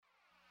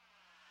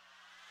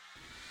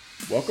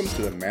Welcome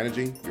to the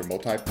Managing Your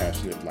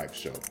Multi-Passionate Life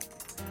Show.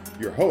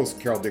 Your host,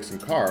 Carol Dixon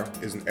Carr,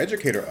 is an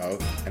educator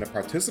of and a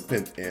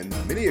participant in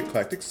many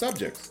eclectic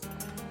subjects,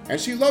 and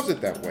she loves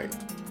it that way.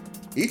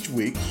 Each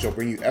week, she'll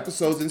bring you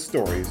episodes and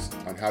stories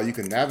on how you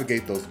can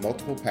navigate those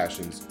multiple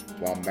passions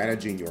while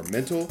managing your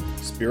mental,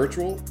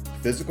 spiritual,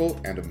 physical,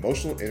 and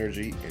emotional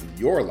energy in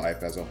your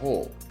life as a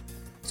whole.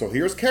 So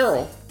here's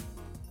Carol.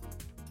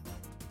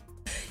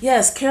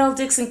 Yes, Carol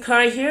Dixon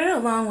Carr here,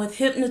 along with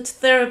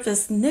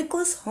hypnotherapist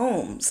Nicholas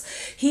Holmes.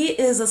 He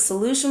is a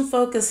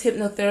solution-focused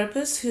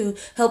hypnotherapist who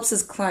helps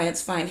his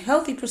clients find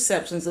healthy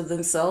perceptions of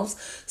themselves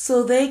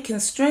so they can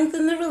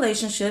strengthen their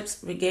relationships,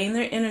 regain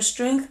their inner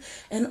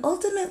strength, and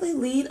ultimately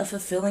lead a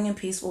fulfilling and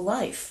peaceful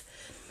life.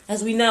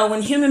 As we know,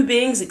 when human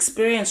beings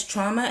experience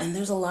trauma, and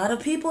there's a lot of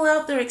people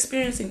out there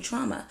experiencing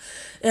trauma,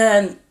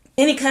 and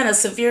any kind of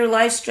severe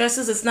life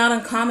stresses, it's not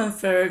uncommon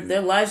for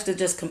their lives to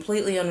just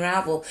completely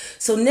unravel.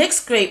 So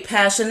Nick's great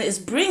passion is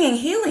bringing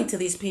healing to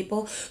these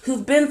people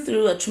who've been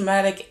through a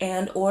traumatic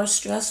and or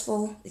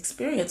stressful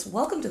experience.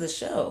 Welcome to the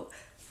show.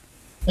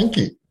 Thank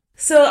you.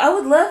 So I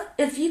would love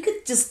if you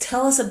could just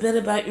tell us a bit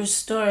about your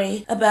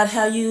story, about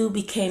how you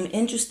became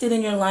interested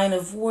in your line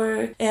of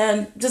work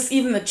and just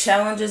even the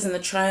challenges and the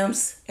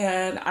triumphs.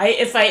 And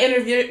if I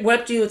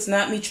interrupt you, it's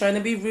not me trying to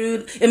be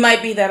rude. It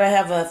might be that I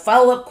have a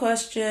follow-up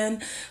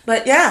question.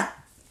 But yeah,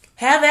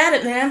 have at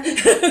it,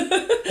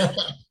 man.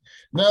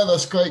 No,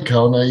 that's great,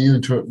 Carl. Now you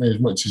interrupt me as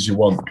much as you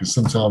want because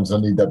sometimes I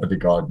need that bit of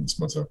guidance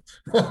myself.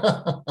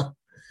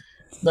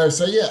 No,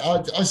 so yeah,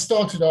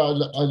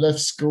 I left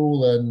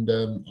school and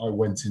I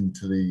went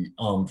into the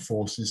armed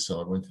forces. So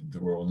I went into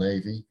the Royal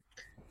Navy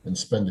and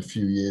spent a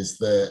few years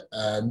there.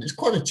 And it's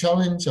quite a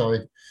challenge. I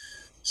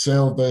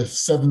sailed the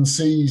seven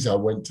seas. I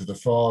went to the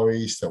Far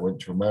East. I went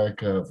to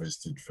America,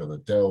 visited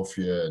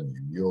Philadelphia,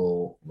 New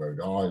York,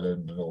 Rhode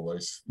Island, and all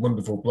those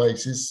wonderful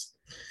places.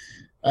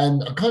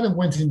 And I kind of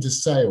went into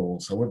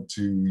sales. I went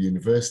to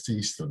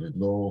university, studied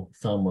law,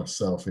 found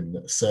myself in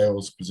a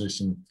sales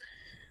position.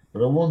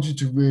 But I wanted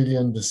to really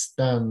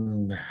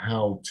understand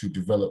how to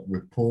develop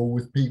rapport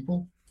with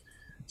people.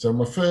 So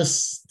my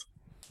first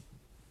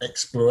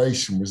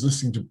exploration was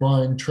listening to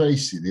Brian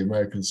Tracy, the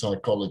American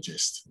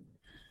psychologist.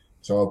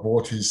 So I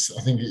bought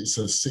I think it's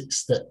a 6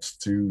 Steps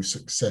to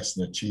Success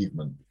and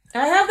Achievement.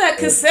 I have that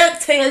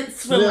cassette tape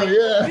from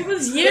it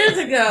was years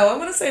ago. I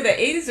want to say the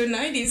 80s or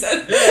 90s.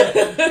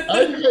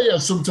 I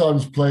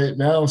sometimes play it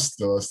now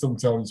still. I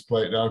sometimes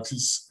play it now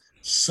because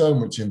it's so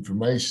much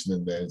information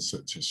in there in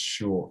such a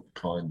short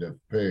kind of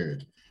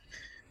period.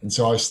 And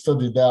so I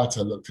studied that,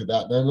 I looked at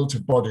that, and I looked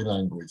at body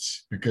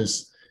language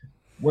because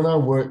when I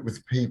work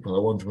with people, I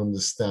want to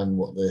understand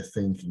what they're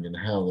thinking and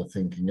how they're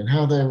thinking and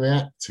how they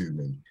react to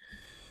me.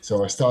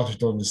 So I started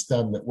to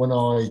understand that when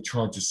I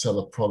try to sell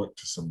a product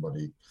to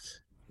somebody,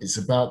 it's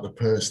about the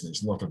person,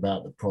 it's not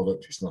about the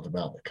product, it's not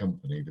about the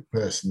company. The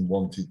person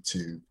wanted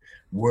to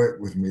work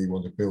with me,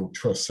 want to build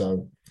trust.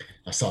 So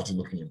I started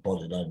looking at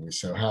body language,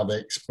 so how they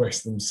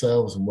express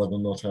themselves and whether or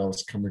not I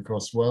was coming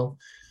across well,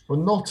 but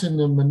not in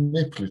a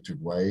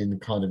manipulative way, in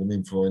kind of an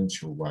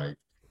influential way.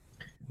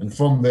 And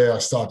from there, I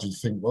started to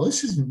think, well,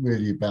 this isn't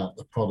really about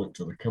the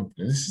product or the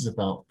company. This is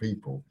about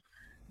people.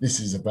 This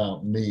is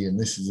about me, and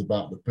this is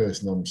about the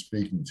person I'm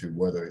speaking to,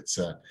 whether it's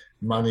a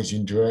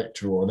managing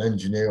director or an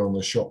engineer on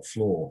the shop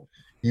floor.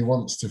 He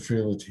wants to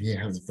feel that he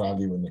has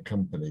value in the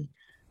company.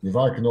 And if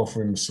I can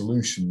offer him a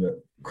solution that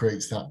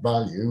creates that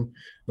value,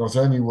 not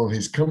only will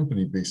his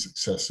company be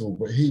successful,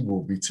 but he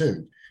will be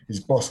too. His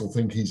boss will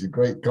think he's a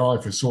great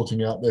guy for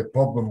sorting out their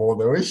problem or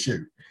their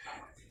issue.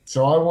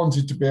 So I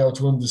wanted to be able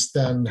to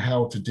understand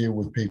how to deal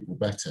with people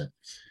better.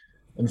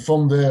 And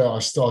from there, I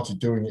started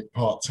doing it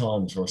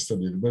part-time. So I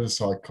studied a bit of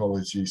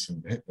psychology,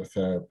 some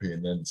hypnotherapy,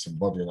 and then some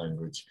body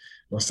language.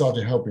 And I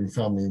started helping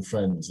family and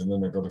friends, and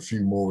then I got a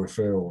few more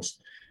referrals.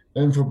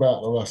 Then for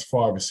about the last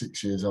 5 or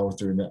 6 years, I was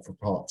doing that for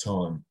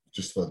part-time,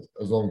 just for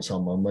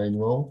alongside my main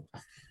role.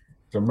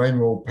 So main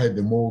role paid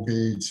the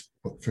mortgage,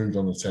 put food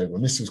on the table,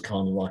 and this was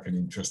kind of like an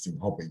interesting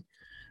hobby.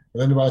 But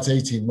then about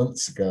 18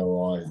 months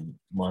ago,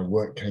 my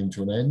work came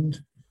to an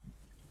end.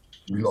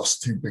 We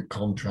lost 2 big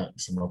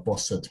contracts, and my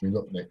boss said to me,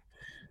 "Look, Nick,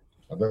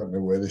 I don't know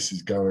where this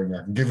is going.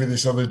 I can give you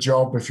this other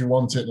job if you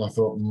want it." And I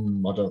thought,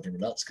 I don't think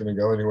that's going to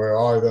go anywhere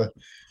either.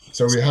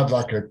 So we had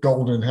like a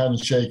golden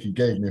handshake. He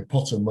gave me a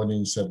pot of money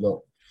and said,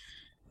 "Look,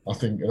 I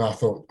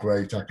thought,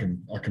 great, I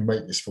can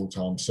make this full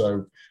time."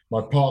 So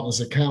my partner's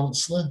a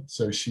counselor.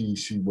 So she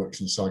works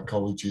in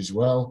psychology as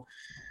well.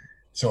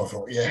 So I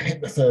thought, yeah,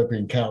 hypnotherapy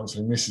and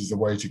counseling, this is the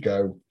way to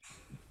go.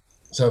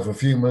 So for a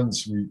few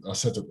months, I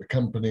set up the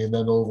company, and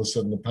then all of a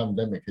sudden the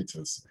pandemic hit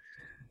us.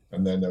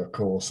 And then, of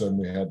course,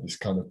 we had this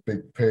kind of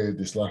big period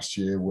this last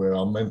year where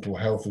our mental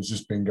health has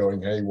just been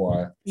going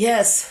haywire.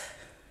 Yes.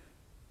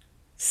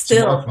 So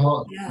my Still.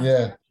 part,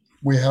 Yeah.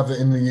 we have it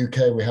in the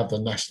UK, we have the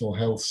national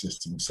health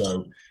system.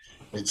 So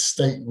it's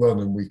state run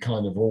and we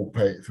kind of all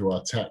pay it through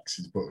our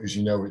taxes. But as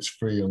you know, it's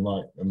free,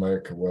 unlike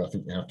America, where I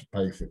think you have to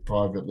pay for it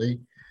privately.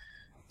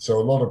 So a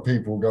lot of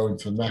people go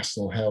into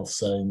national health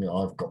saying,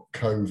 I've got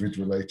COVID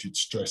related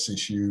stress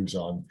issues.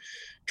 I'm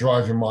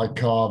driving my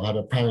car. I've had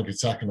a panic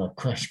attack and I've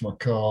crashed my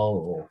car,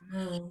 or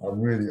I'm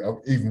really,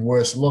 even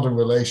worse, a lot of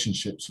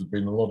relationships have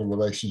been a lot of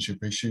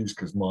relationship issues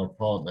because my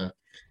partner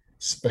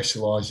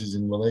specializes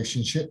in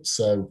relationships.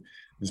 So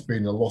there's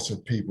been a lot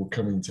of people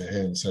coming to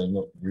him saying,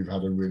 look, we've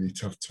had a really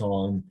tough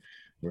time.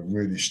 We're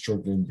really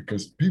struggling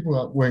because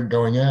people weren't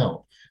going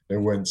out. They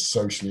weren't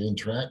socially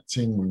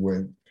interacting. We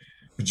weren't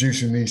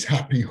producing these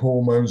happy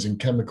hormones and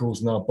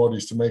chemicals in our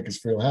bodies to make us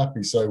feel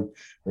happy. So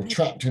we're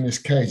trapped in this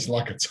cage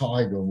like a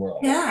tiger. And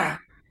Yeah.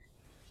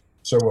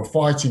 So we're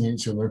fighting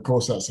each other. Of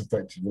course, that's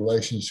affected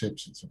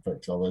relationships. It's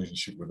affected our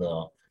relationship with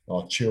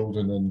our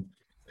children. And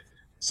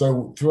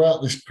so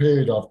throughout this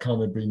period, I've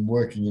kind of been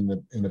working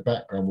in the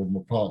background with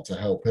my partner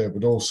to help her,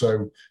 but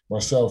also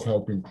myself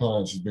helping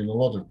clients. There's been a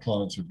lot of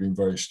clients who've been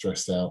very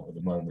stressed out at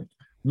the moment,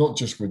 not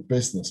just with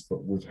business,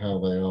 but with how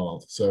they are.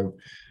 So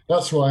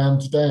that's where I am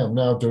today. I'm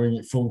now doing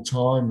it full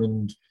time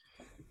and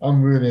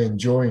I'm really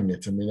enjoying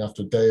it. I mean,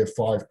 after a day of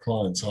 5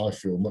 clients, I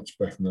feel much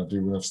better than I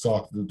do when I've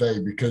started the day,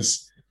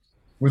 because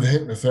with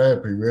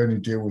hypnotherapy, we only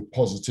deal with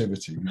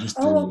positivity. We just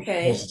deal with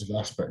positive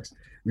aspects.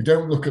 We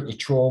don't look at the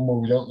trauma.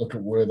 We don't look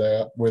at where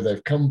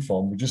they've come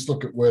from. We just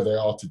look at where they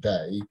are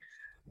today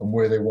and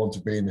where they want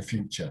to be in the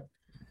future.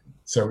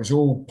 So it's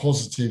all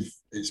positive.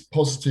 It's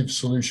positive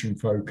solution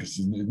focused.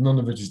 None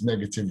of it is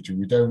negativity.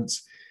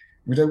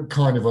 We don't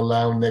kind of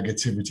allow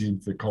negativity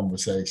into the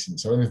conversation.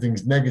 So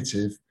anything's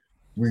negative,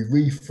 we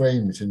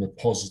reframe it in a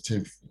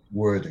positive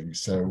wording.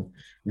 So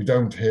we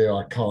don't hear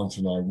I can't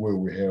and I will.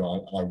 We hear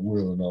I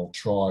will and I'll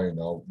try and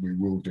we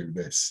will do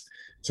this.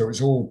 So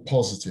it's all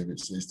positive.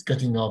 It's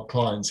getting our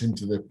clients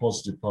into the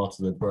positive part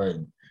of their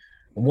brain.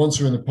 And once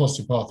they're in the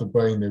positive part of the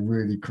brain, they're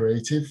really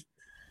creative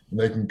and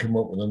they can come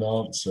up with an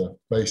answer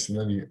based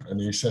on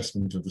any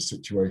assessment of the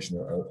situation,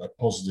 a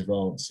positive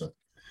answer.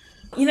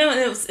 You know, and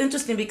it was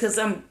interesting because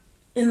I'm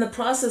in the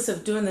process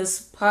of doing this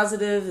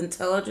positive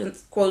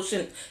intelligence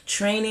quotient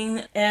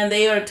training, and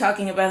they are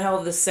talking about how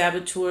the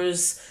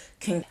saboteurs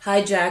can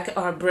hijack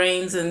our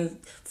brains and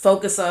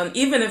focus on,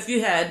 even if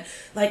you had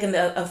like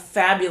a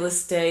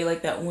fabulous day,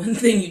 like that one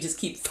thing, you just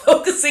keep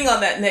focusing on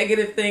that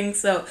negative thing.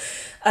 So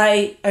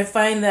I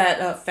find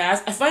that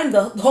I find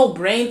the whole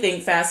brain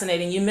thing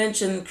fascinating. You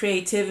mentioned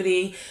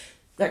creativity.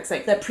 That's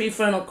like that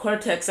prefrontal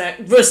cortex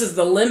versus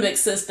the limbic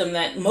system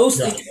that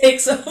mostly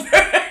takes over.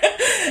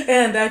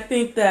 And I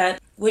think that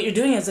what you're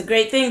doing is a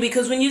great thing,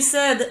 because when you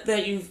said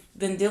that you've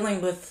been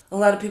dealing with a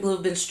lot of people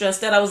who've been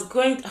stressed out, I was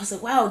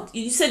like, wow,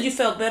 you said you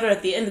felt better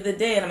at the end of the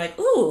day. And I'm like,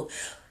 ooh,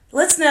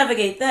 let's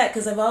navigate that,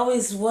 because I've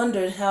always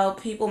wondered how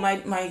people,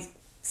 my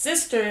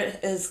sister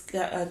has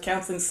got a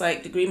counseling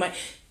psych degree. My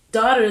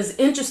daughter is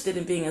interested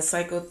in being a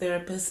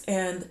psychotherapist,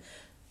 and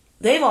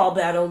they've all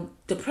battled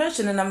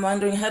depression. And I'm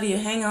wondering, how do you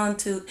hang on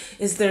to,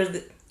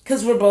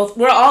 because we're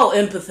all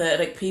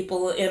empathetic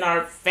people in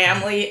our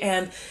family,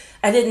 and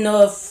I didn't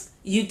know if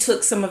you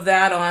took some of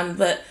that on,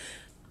 but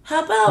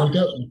how about...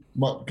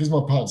 Because my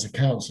partner's a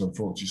counsellor,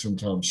 unfortunately,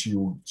 sometimes she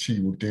will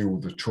deal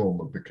with the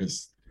trauma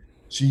because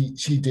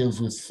she deals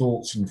with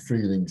thoughts and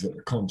feelings at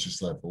the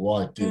conscious level.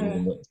 I deal with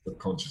them at the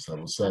conscious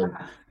level. So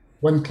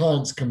when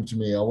clients come to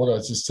me, what I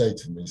just say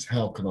to them is,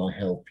 how can I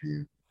help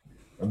you?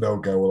 And they'll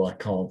go, well, I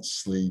can't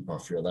sleep, I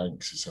feel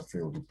anxious, I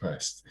feel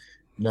depressed.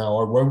 Now,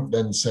 I won't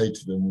then say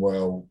to them,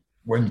 well,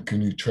 when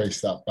can you trace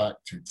that back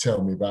to?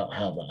 Tell me about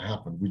how that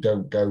happened. We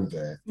don't go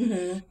there.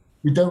 Mm-hmm.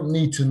 We don't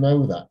need to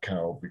know that,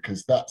 Carol,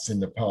 because that's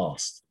in the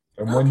past.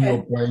 And when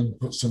your brain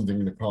puts something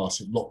in the past,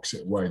 it locks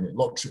it away, and it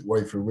locks it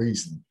away for a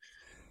reason.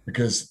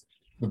 Because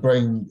the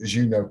brain, as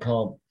you know,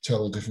 can't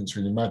tell the difference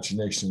between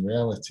imagination and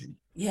reality.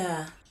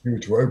 Yeah. If you were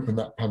to open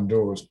that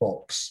Pandora's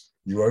box,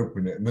 you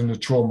open it, and then the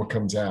trauma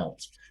comes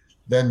out.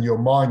 Then your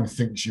mind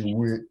thinks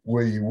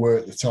where you were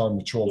at the time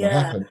the trauma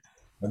happened.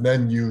 And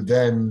then you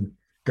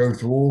go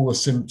through all the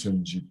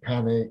symptoms. You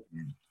panic,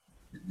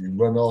 you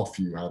run off,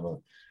 you have a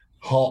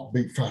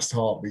fast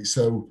heartbeat.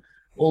 So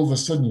all of a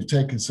sudden you've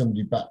taken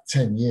somebody back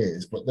 10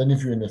 years, but then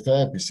if you're in a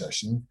therapy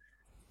session,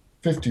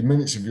 50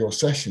 minutes of your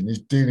session is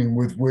dealing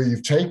with where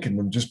you've taken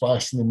them just by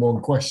asking them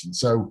one question.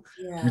 So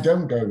we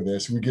don't go there.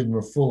 So we give them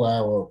a full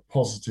hour of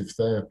positive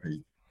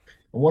therapy.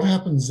 And what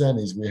happens then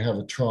is we have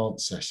a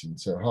trance session,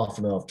 so half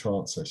an hour of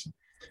trance session.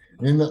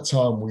 And in that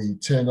time, we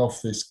turn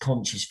off this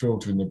conscious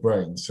filter in the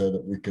brain so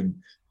that we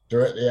can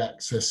directly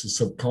access the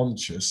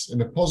subconscious in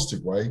a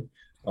positive way.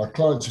 Our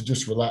clients are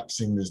just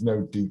relaxing. There's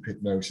no deep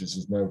hypnosis.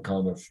 There's no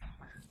kind of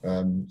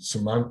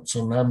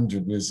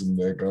somnambulism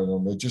there going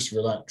on. They're just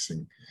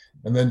relaxing.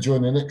 And then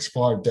during the next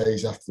 5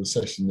 days after the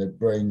session, their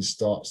brain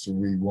starts to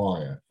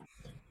rewire.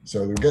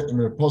 So they'll get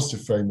them in a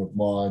positive frame of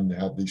mind. They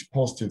have these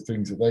positive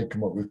things that they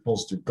come up with,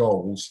 positive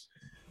goals.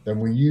 Then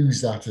we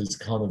use that as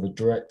kind of a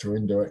direct or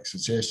indirect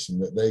suggestion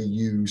that they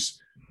use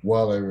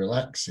while they're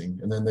relaxing.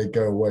 And then they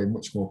go away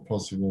much more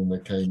positive than they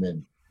came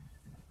in.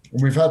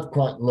 And we've had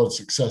quite a lot of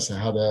success. I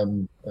had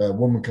a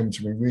woman come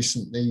to me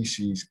recently.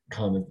 She's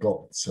kind of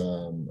got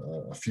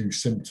a few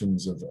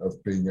symptoms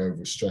of being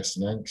overstressed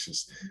and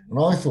anxious.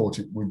 And I thought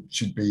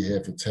should be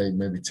here for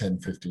maybe 10,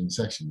 15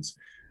 sessions.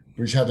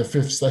 But she had a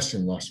fifth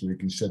session last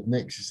week and she said,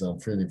 Nick, she said, I'm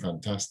feeling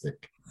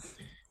fantastic.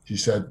 She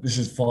said, this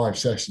is 5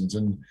 sessions.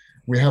 And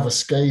we have a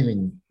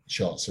scaling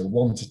chart. So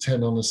 1 to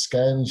 10 on a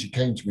scale. And she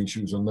came to me, she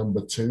was on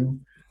number 2,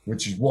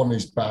 which is 1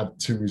 is bad,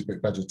 2 is a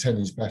bit better, 10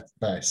 is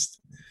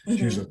best.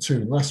 She was a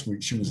 2. Last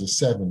week, she was a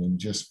 7 in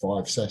just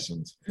 5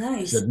 sessions. Nice.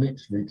 She said,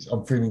 next week,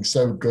 I'm feeling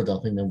so good, I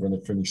think I'm going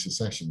to finish the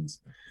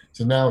sessions.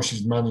 So now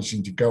she's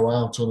managing to go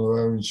out on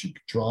her own. She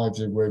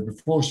drives everywhere.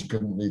 Before, she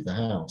couldn't leave the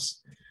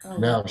house. Oh.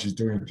 Now she's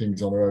doing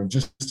things on her own,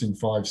 just in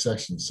 5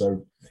 sessions.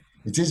 So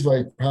it is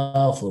very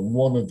powerful. And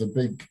one of the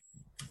big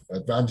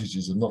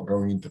advantages of not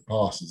going into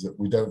past is that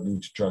we don't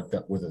need to drag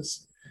that with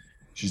us.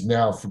 She's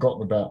now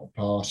forgotten about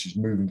the past. She's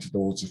moving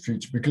towards the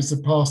future because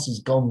the past is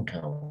gone,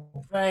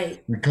 Carol.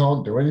 Right. We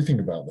can't do anything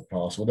about the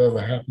past. Whatever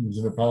happens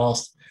in the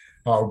past,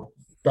 how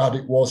bad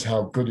it was,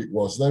 how good it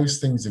was, those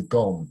things are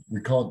gone.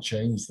 We can't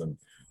change them.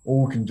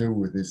 All we can do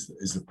with is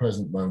the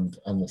present moment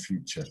and the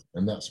future.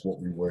 And that's what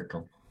we work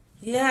on.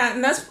 Yeah,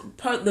 and that's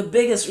the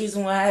biggest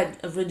reason why I had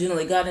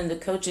originally got into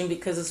coaching,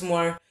 because it's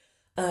more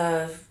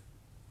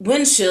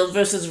windshield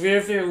versus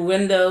rear view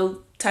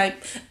window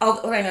type.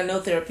 I know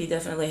therapy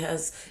definitely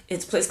has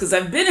its place because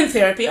I've been in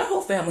therapy. Our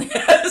whole family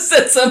has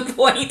at some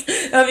point.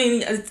 I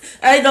mean,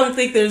 I don't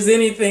think there's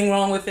anything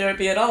wrong with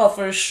therapy at all,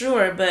 for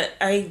sure. But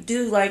I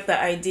do like the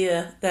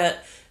idea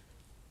that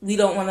we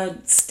don't want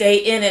to stay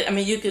in it. I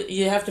mean,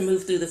 you have to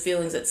move through the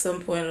feelings at some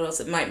point, or else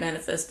it might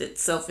manifest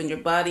itself in your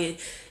body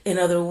in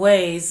other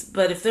ways.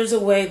 But if there's a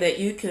way that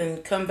you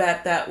can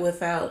combat that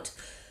without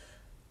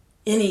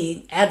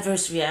any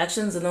adverse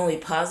reactions and only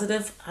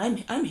positive,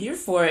 I'm here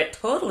for it,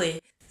 totally.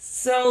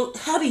 So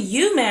how do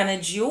you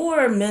manage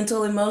your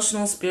mental,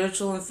 emotional,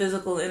 spiritual, and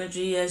physical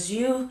energy as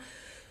you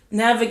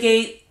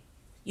navigate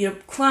your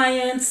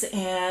clients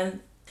and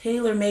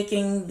tailor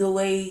making the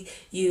way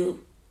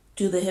you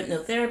do the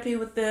hypnotherapy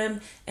with them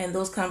and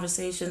those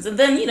conversations? And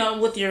then,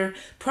 with your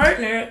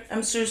partner,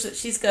 I'm sure that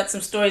she's got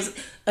some stories.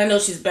 I know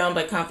she's bound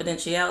by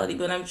confidentiality,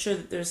 but I'm sure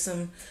that there's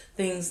some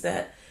things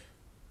that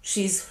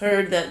she's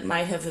heard that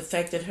might have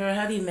affected her.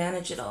 How do you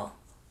manage it all?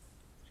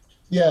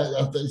 Yeah,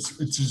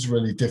 it's just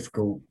really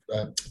difficult.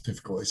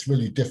 It's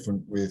really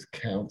different with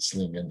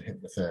counselling and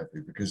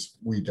hypnotherapy because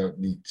we don't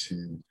need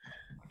to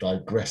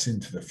digress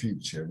into the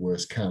future,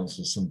 whereas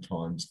counsellors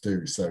sometimes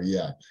do. So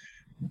yeah,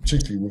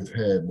 particularly with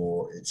her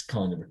more, it's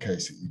kind of a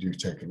case that you do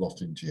take a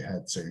lot into your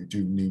head. So you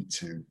do need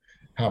to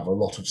have a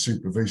lot of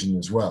supervision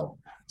as well.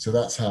 So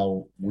that's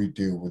how we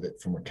deal with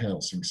it from a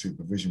counselling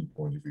supervision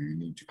point of view. You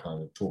need to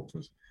kind of talk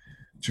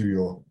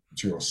to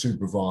your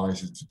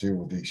supervisor to deal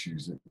with the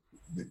issues that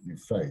you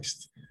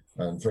faced.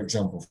 And for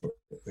example,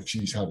 if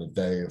she's had a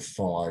day of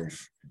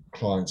 5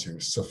 clients who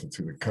have suffered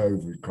through the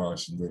COVID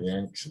crisis and really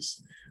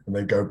anxious, and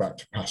they go back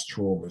to past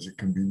traumas, it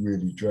can be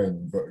really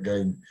draining. But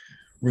again,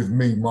 with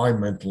me, my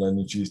mental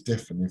energy is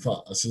different. In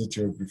fact, I said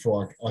to her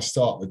before, I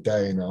start the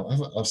day and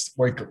I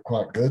wake up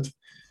quite good.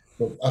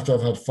 But after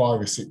I've had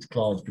 5 or 6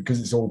 clients, because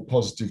it's all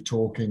positive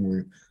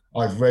talking,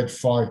 I've read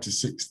 5 to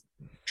 6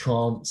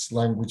 trance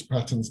language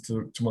patterns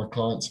to my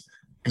clients.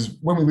 Because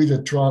when we read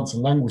a trance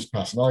and language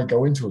pattern, I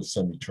go into a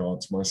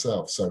semi-trance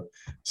myself. So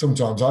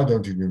sometimes I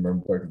don't even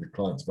remember what the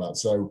client's about.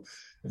 So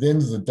at the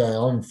end of the day,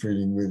 I'm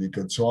feeling really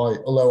good. So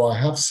although I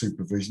have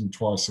supervision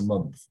twice a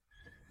month,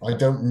 I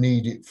don't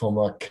need it from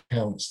a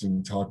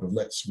counselling type of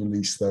let's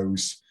release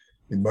those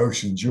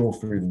emotions you're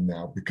feeling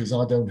now, because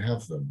I don't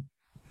have them.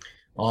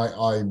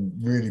 I'm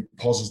really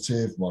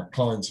positive. My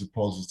clients are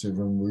positive,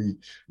 and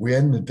we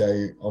end the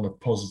day on a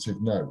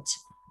positive note.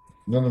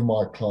 None of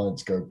my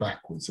clients go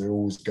backwards. They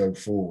always go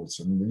forwards.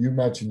 And when you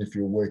imagine if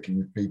you're working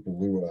with people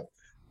who are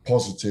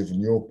positive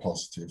and you're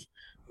positive,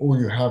 all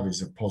you have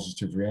is a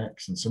positive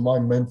reaction. So my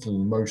mental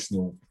and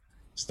emotional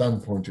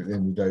standpoint at the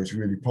end of the day is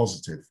really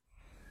positive.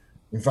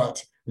 In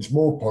fact, it's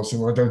more positive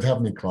when I don't have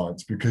any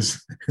clients,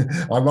 because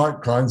I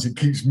like clients. It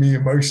keeps me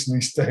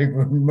emotionally stable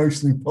and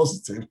emotionally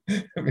positive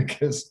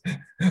because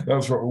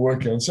that's what we're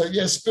working on. So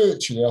yeah,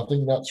 spiritually, I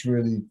think that's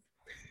really,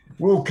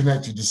 we're all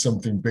connected to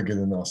something bigger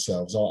than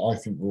ourselves. I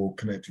think we're all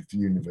connected to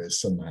the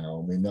universe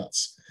somehow. I mean,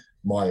 that's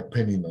my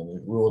opinion on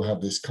it. We all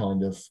have this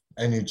kind of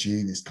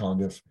energy, this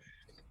kind of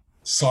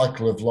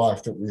cycle of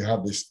life that we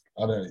have this,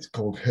 I don't know, it's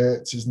called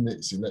Hertz, isn't it?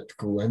 It's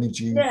electrical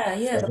energy. Yeah.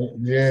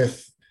 The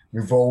earth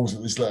revolves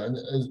at this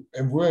level,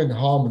 and we're in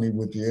harmony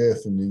with the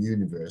earth and the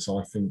universe.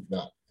 I think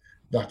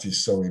that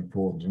is so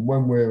important. And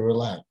when we're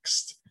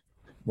relaxed,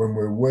 when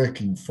we're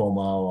working from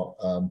our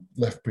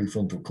left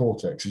prefrontal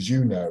cortex, as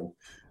you know,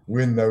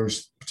 we're in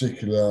those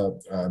particular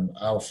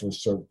alpha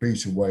stroke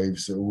beta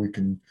waves that we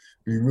can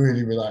be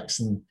really relaxed.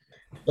 And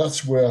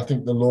that's where I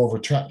think the law of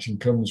attraction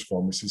comes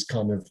from. It's this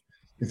kind of,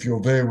 if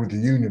you're there with the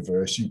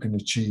universe, you can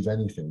achieve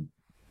anything.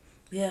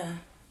 Yeah.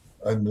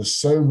 And there's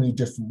so many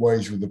different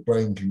ways where the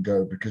brain can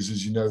go, because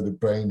as you know, the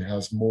brain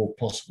has more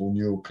possible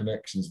neural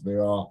connections than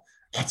there are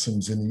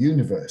atoms in the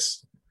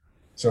universe.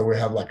 So we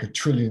have like a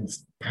trillionth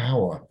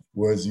power,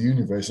 whereas the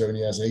universe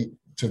only has 8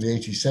 to the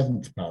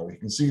 87th power. You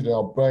can see that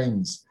our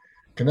brains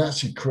can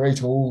actually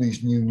create all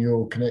these new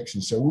neural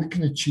connections. So we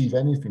can achieve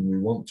anything we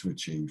want to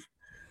achieve.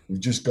 We've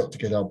just got to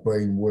get our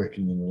brain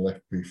working in the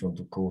left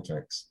prefrontal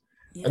cortex.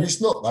 Yeah. And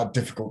it's not that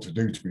difficult to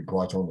do, to be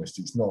quite honest.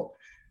 It's not.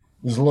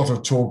 There's a lot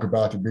of talk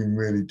about it being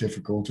really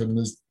difficult. And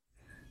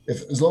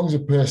as long as a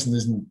person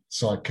isn't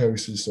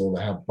psychosis or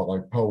they have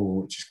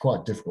bipolar, which is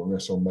quite difficult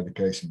unless on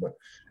medication, but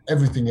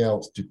everything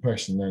else,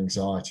 depression,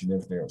 anxiety, and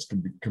everything else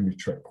can be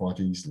tracked quite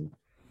easily.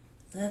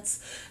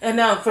 And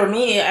now for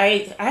me,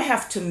 I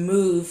have to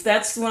move.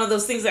 That's one of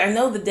those things that I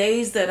know the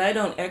days that I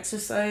don't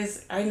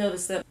exercise, I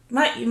notice that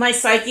my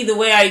psyche, the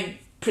way I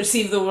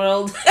perceive the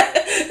world,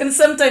 and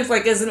sometimes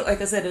like I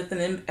said,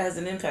 as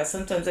an empath,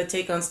 sometimes I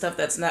take on stuff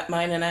that's not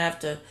mine, and I have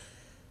to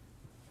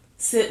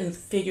sit and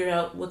figure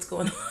out what's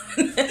going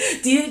on.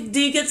 Do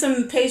you get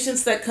some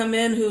patients that come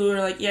in who are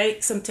like,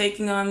 yikes, I'm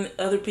taking on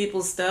other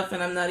people's stuff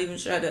and I'm not even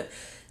trying to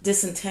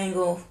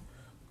disentangle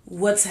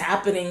what's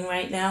happening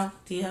right now?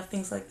 Do you have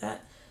things like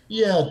that?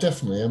 Yeah,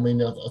 definitely. I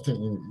mean, I think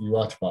you're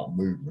right about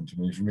movement. I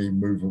mean, for me,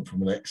 movement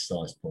from an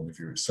exercise point of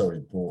view is so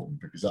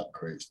important because that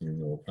creates new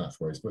neural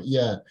pathways. But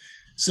yeah,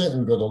 certainly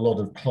we've got a lot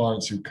of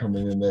clients who come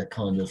in and they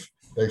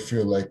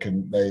feel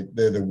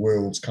they're the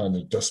world's kind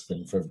of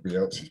dustbin for everybody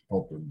else's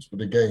problems.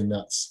 But again,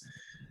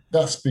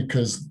 that's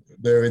because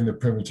they're in the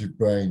primitive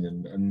brain,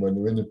 and when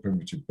they're in the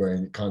primitive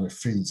brain, it kind of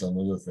feeds on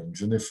other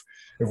things. And if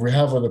we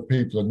have other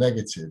people are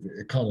negative,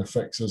 it kind of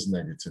affects us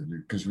negatively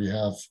because we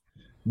have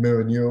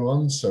mirror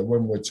neurons. So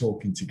when we're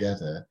talking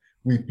together,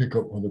 we pick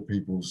up other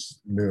people's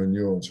mirror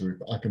neurons. So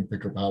I can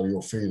pick up how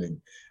you're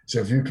feeling. So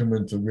if you come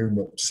into the room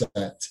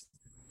upset,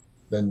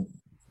 then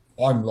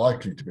I'm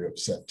likely to be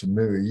upset to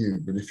mirror you.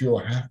 But if you're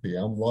happy,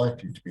 I'm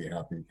likely to be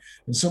happy.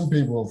 And some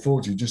people,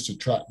 unfortunately, just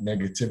attract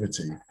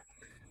negativity.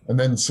 And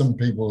then some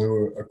people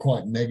who are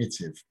quite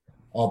negative,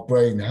 our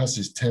brain has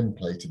this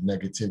template of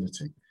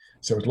negativity.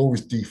 So it'll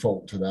always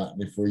default to that.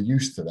 And if we're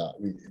used to that,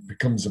 it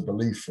becomes a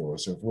belief for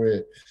us. If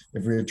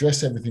we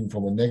address everything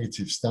from a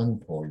negative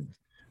standpoint,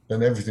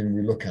 then everything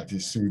we look at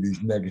is through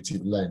these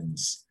negative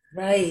lens.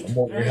 Right. And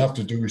what we have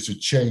to do is to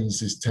change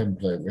this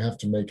template. We have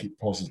to make it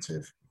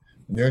positive.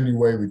 And the only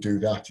way we do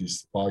that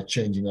is by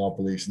changing our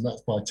beliefs. And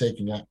that's by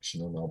taking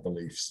action on our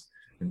beliefs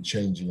and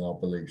changing our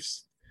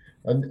beliefs.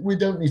 And we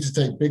don't need to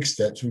take big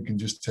steps. We can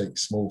just take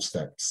small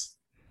steps.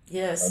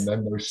 Yes. And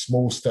then those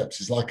small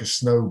steps is like a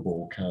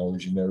snowball, Carol.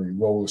 As you know, you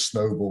roll a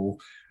snowball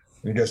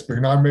and it gets big.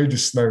 And I made a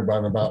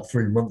snowman about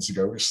 3 months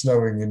ago. It was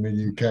snowing in the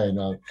UK.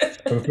 And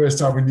for the first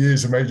time in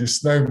years, I made a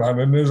snowman.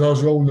 And as I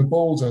was rolling the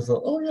balls, I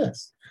thought, oh,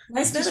 yes.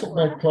 Nice. That's what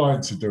my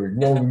clients are doing,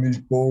 rolling these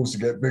balls to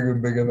get bigger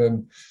and bigger. And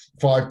then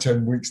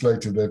 5-10 weeks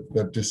later,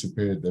 they've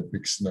disappeared. They're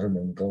big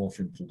snowmen gone off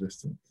into the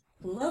distance.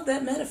 Love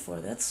that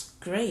metaphor. That's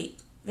great.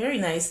 Very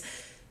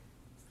nice.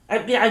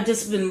 I've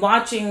just been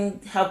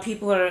watching how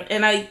people are,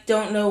 and I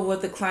don't know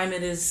what the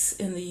climate is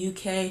in the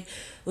UK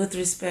with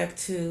respect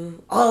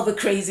to all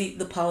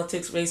the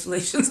politics, race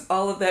relations,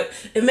 all of that.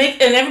 And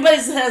everybody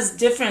has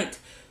different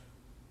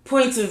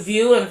points of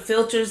view and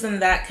filters and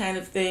that kind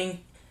of thing.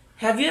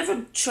 Have you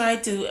ever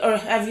tried to, or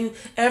have you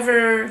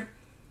ever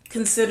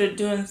considered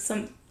doing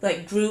some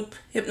like group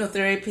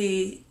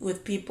hypnotherapy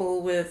with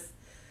people with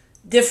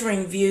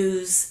differing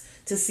views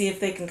to see if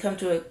they can come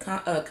to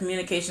a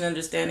communication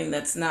understanding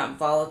that's not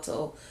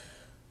volatile?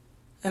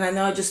 And I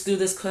know I just threw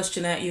this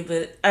question at you,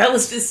 but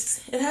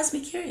it has me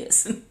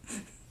curious.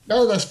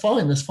 No, that's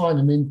fine. That's fine.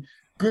 I mean,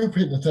 group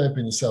hypnotherapy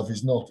in itself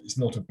is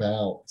not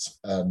about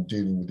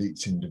dealing with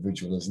each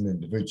individual as an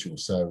individual.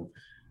 So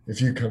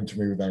if you come to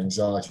me with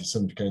anxiety,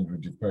 somebody came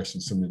with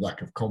depression, somebody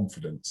lack of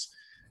confidence,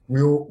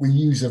 we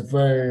use a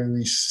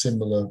very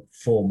similar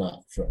format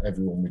for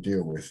everyone we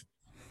deal with.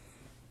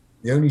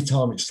 The only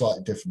time it's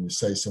slightly different is,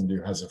 say, somebody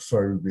who has a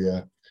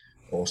phobia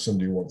or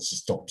somebody who wants to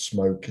stop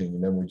smoking,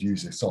 and then we'd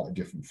use a slightly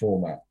different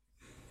format.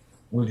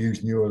 We'll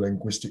use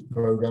neuro-linguistic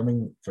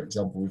programming, for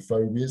example, with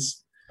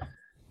phobias.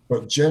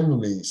 But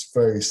generally, it's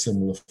very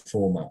similar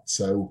format.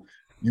 So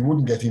you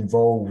wouldn't get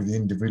involved with the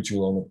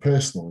individual on a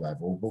personal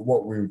level, but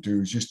what we would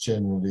do is just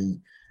generally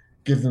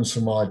give them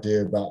some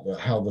idea about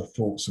how their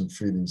thoughts and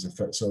feelings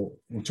affect. So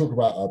we'll talk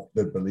about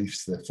their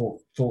beliefs, their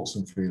thoughts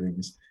and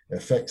feelings, it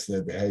affects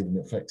their behavior, and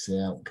it affects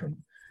the outcome.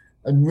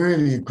 And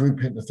really a group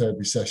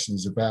hypnotherapy session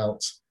is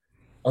about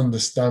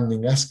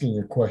understanding, asking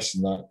a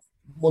question like,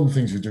 one of the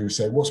things we do is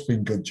say, what's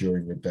been good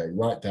during the day?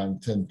 Write down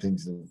 10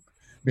 things that have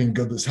been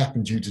good that's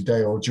happened to you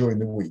today or during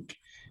the week.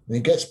 And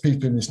it gets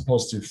people in this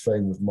positive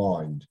frame of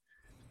mind.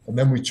 And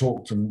then we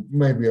talk to them,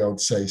 maybe I would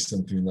say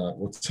something like,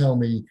 well, tell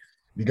me,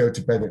 you go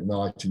to bed at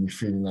night and you're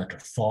feeling like a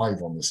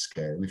 5 on the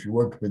scale. If you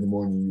woke up in the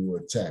morning and you were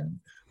a 10,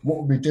 what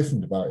would be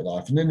different about your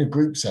life? And in a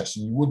group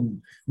session, you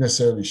wouldn't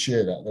necessarily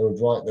share that. They would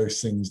write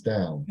those things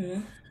down.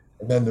 Mm-hmm.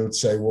 And then they would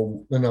say,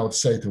 well, then I would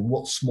say to them,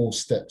 what small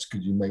steps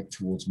could you make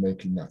towards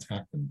making that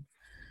happen?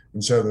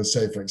 And so they'd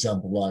say, for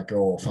example, like,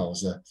 oh, if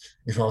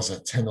I was a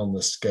 10 on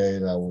the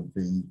scale,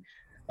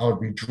 I would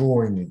be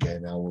drawing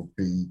again. I would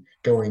be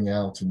going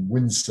out and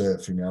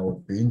windsurfing. I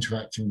would be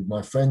interacting with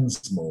my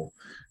friends more.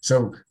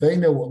 So they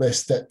know what their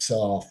steps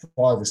are for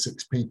 5 or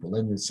 6 people.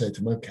 Then you'd say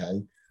to them,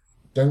 okay,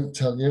 don't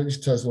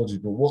just tell us what to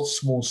do, but what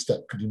small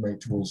step could you make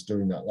towards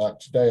doing that? Like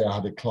today I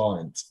had a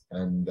client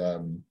and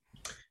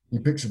he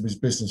picks up his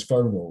business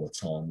phone all the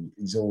time.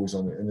 He's always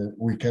on it, and the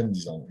weekend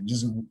he's on it.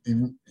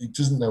 He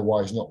doesn't know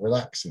why he's not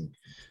relaxing.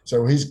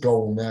 So his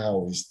goal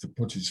now is to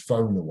put his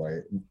phone away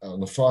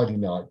on a Friday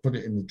night, put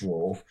it in the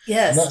drawer.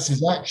 Yes. And that's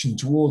his action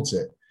towards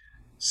it.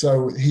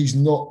 So he's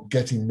not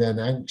getting then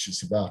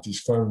anxious about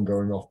his phone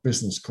going off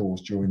business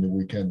calls during the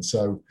weekend.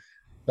 So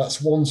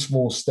that's one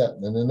small step.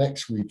 Then the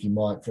next week he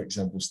might, for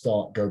example,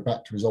 go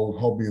back to his old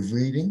hobby of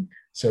reading.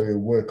 So he'll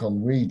work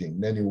on reading,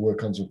 then he'll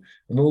work on some,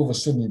 and all of a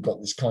sudden you've got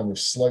this kind of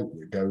slope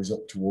that goes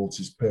up towards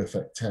his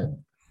perfect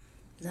 10.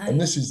 Nice. And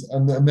this is,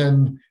 and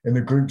then in the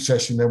group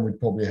session, then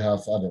we'd probably have,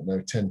 I don't know,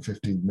 10,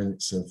 15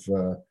 minutes of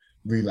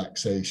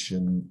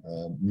relaxation,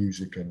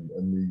 music and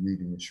me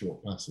reading a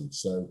short passage.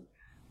 So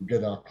we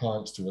get our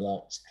clients to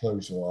relax,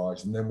 close their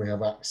eyes, and then we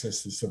have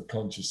access to the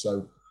subconscious.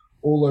 So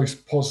all those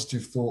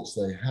positive thoughts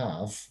they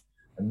have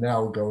are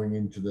now going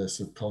into their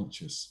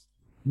subconscious.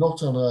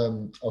 Not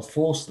on a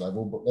forced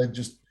level, but they've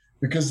just,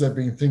 because they've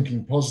been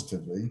thinking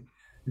positively.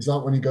 It's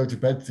like when you go to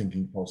bed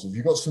thinking positive.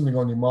 You've got something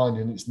on your mind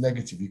and it's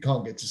negative, you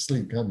can't get to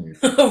sleep, can you?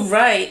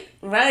 Right.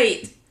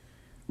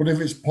 But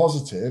if it's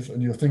positive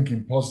and you're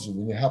thinking positive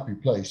in a happy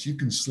place, you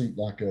can sleep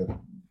like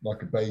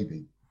a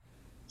baby.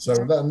 So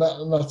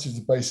that is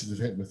the basis of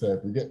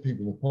hypnotherapy. We get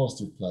people in a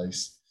positive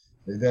place.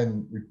 We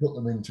put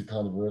them into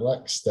kind of a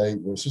relaxed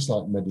state where it's just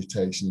like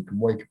meditation. You can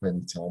wake up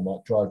anytime,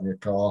 like driving a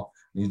car,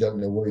 and you don't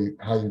know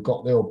how you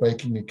got there, or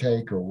baking a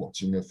cake, or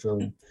watching a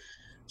film.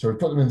 So we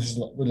put them into this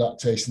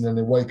relaxation, then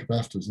they wake up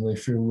afterwards and they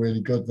feel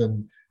really good.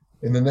 Then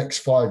in the next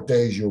 5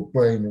 days, your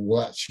brain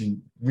will actually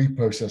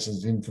reprocess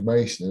as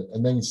information,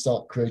 and then you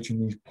start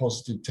creating these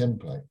positive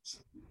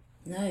templates.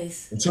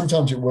 Nice. And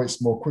sometimes it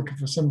works more quicker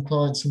for some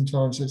clients,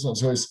 sometimes it's not.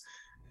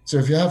 So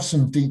if you have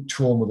some deep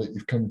trauma that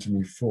you've come to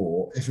me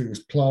for, if it was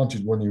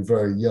planted when you're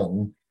very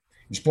young,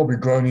 it's probably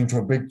grown into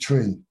a big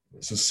tree.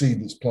 It's a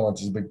seed that's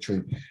planted as a big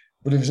tree.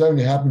 But if it's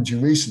only happened to you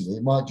recently,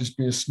 it might just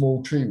be a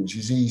small tree, which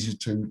is easier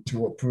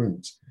to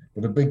uproot.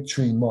 But a big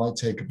tree might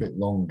take a bit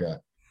longer.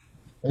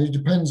 And it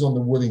depends on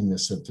the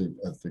willingness of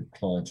the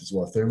client as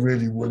well. If they're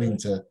really willing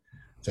to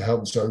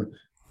help. So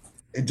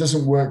it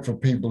doesn't work for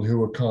people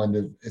who are kind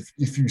of,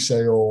 if you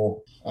say,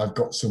 oh, I've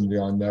got somebody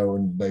I know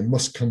and they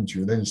must come to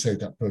you, and then you say to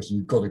that person,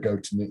 you've got to go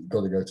to Nick, you've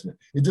got to go to Nick.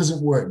 It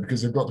doesn't work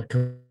because they've got to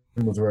come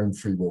with their own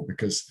free will,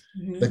 because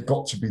they've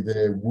got to be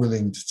there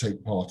willing to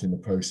take part in the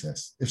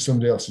process. If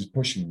somebody else is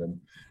pushing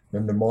them,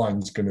 then the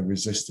mind's going to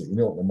resist it. You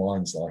know what the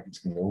mind's like. It's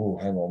going to go,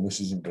 oh, hang on, this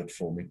isn't good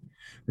for me.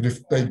 But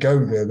if they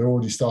go there, they're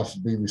already started to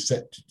be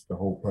receptive to the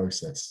whole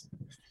process.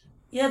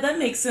 Yeah, that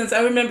makes sense.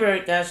 I remember,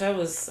 gosh,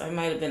 I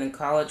might have been in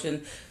college,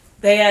 and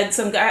they had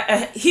some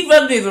guy, he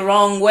rubbed me the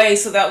wrong way,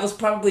 so that was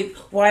probably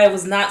why I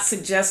was not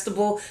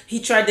suggestible.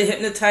 He tried to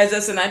hypnotize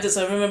us, and I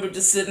remember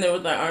just sitting there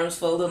with my arms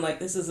folded, like,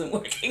 this isn't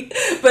working.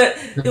 But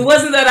it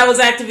wasn't that I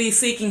was actively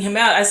seeking him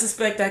out. I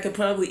suspect I could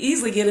probably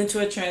easily get into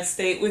a trance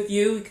state with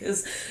you,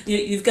 because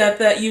you've got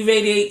that, you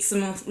radiate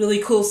some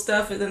really cool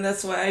stuff, and then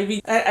that's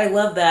why I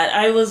love that.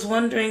 I was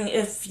wondering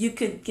if you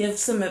could give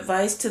some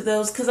advice to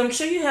those, because I'm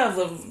sure you have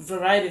a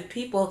variety of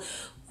people.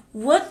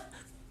 What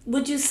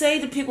would you say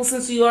to people,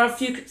 since you are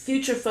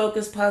future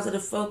focused,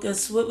 positive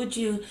focused, what would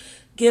you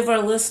give our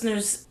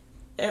listeners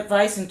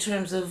advice in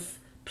terms of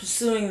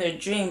pursuing their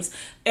dreams?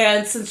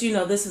 And since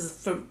this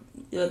is for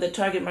the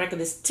target market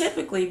is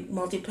typically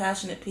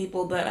multi-passionate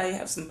people, but I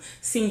have some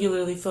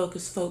singularly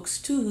focused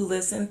folks too who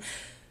listen.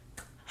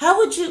 How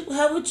would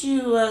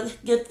you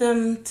get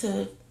them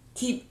to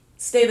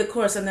stay the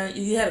course? And then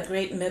you had a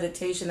great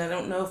meditation. I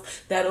don't know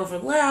if that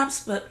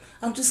overlaps, but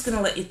I'm just going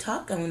to let you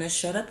talk. I'm going to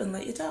shut up and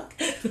let you talk.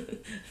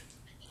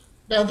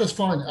 Yeah, that's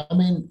fine. I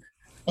mean,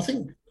 I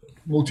think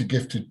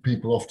multi-gifted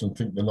people often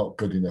think they're not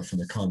good enough,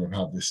 and they kind of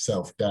have this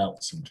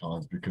self-doubt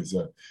sometimes, because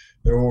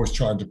they're always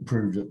trying to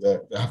prove that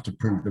they have to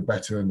prove they're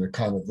better, and they're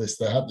kind of this.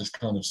 They have this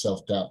kind of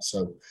self-doubt.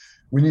 So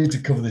we need to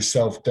cover this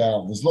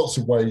self-doubt. There's lots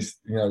of ways,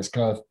 it's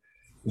kind of,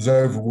 there's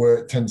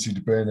overwork, tendency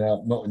to burn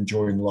out, not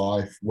enjoying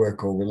life,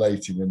 work or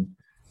relating, and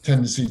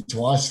tendency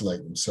to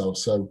isolate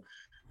themselves. So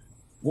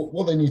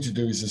what they need to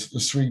do is the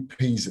 3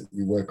 P's that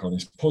we work on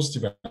is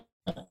positive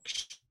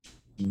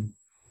action,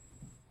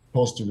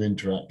 positive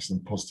interaction,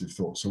 and positive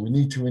thoughts. So we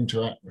need to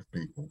interact with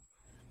people,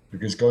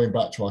 because going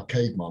back to our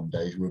caveman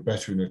days, we're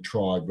better in a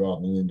tribe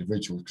rather than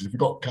individuals. Because if we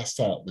got cast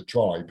out of the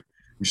tribe,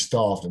 we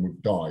starved and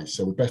we'd die.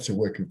 So we're better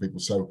working with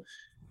people. So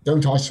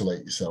don't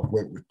isolate yourself,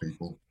 work with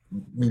people. I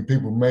mean,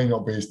 people may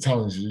not be as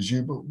talented as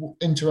you, but we'll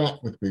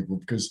interact with people,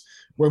 because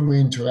when we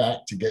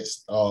interact, it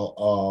gets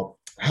our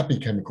happy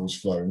chemicals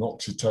flowing,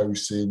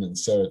 oxytocin and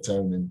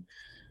serotonin.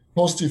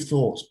 Positive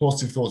thoughts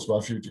about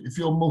our future. If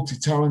you're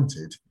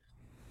multi-talented,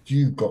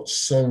 you've got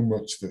so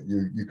much that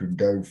you can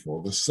go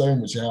for. There's so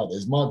much out there.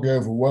 It might be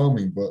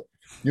overwhelming, but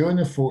you're in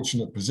a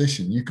fortunate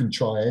position. You can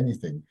try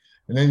anything.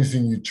 and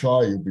anything you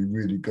try, you'll be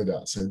really good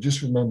at. So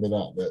just remember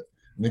that,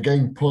 and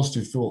again,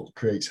 positive thought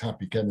creates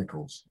happy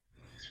chemicals.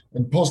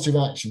 And positive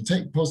action,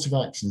 take positive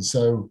action.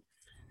 So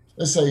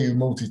let's say you're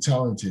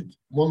multi-talented.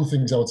 One of the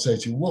things I would say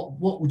to you,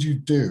 what would you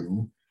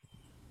do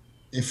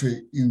if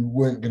you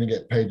weren't going to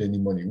get paid any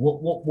money?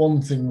 What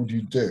one thing would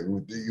you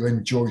do that you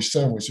enjoy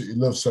so much, that you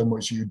love so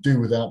much, you do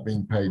without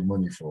being paid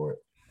money for it?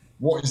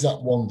 What is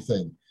that one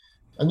thing?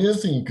 And the other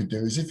thing you could do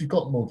is, if you've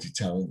got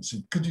multi-talents,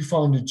 could you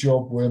find a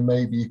job where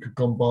maybe you could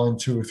combine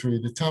 2 or 3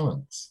 of the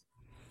talents?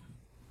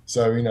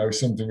 So,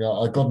 something,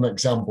 I got an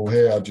example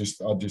here. I'll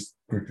just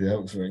quickly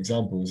help for an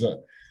example. Is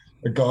that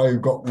a guy who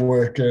got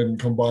work and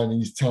combining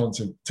his talents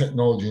of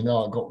technology and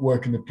art, got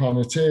work in the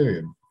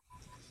planetarium.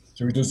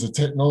 So he does the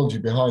technology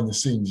behind the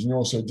scenes and he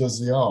also does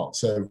the art.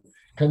 So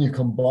can you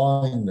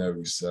combine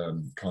those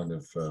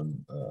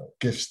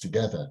gifts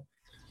together?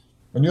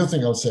 And the other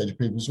thing I'd say to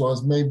people as well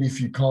is, maybe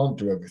if you can't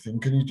do everything,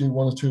 can you do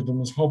 1 or 2 of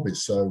them as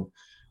hobbies? So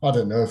I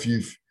don't know, if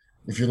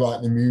you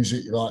like the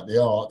music, you like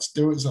the arts,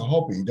 do it as a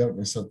hobby. You don't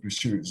necessarily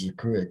pursue it as a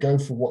career. Go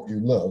for what you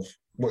love,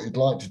 what you'd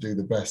like to do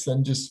the best,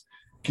 then just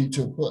keep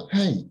to it. But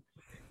hey,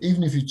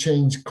 even if you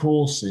change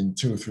course in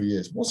 2 or 3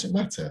 years, what's it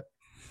matter?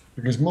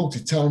 Because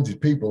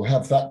multi-talented people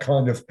have that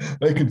kind of,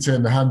 they can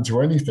turn their hand to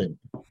anything.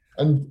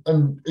 And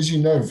as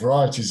you know,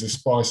 variety is the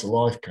spice of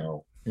life,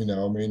 Carol.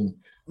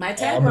 My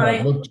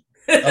tagline.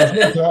 I'd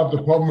love to have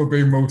the problem of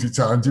being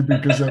multi-talented,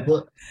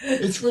 but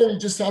it's really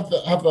just have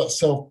that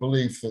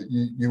self-belief that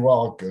you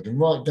are good, and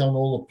write down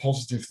all the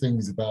positive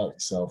things about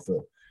yourself,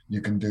 that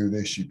you can do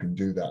this, you can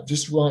do that.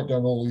 Just write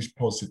down all these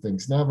positive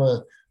things and have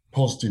a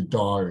positive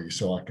diary.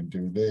 So I can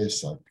do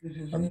this,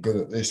 I'm good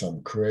at this,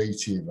 I'm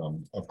creative,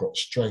 I've got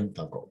strength,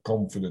 I've got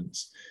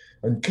confidence.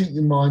 And keep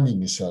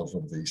reminding yourself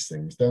of these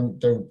things. Don't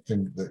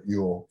think that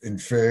you're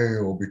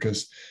inferior or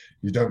because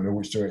you don't know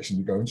which direction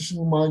to go. And just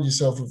remind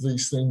yourself of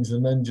these things,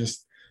 and then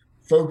just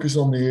focus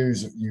on the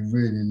areas that you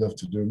really love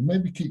to do.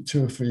 Maybe keep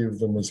 2 or 3 of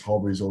them as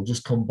hobbies, or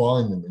just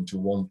combine them into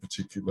one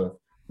particular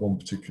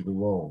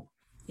role.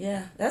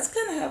 Yeah,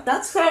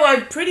 that's how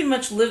I pretty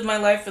much lived my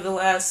life for the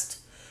last,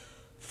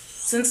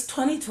 since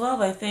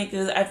 2012, I think.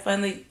 I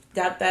finally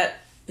got that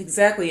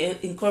exactly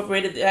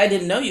incorporated. I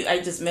didn't know you. I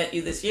just met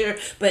you this year,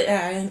 but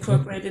I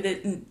incorporated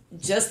it in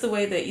just the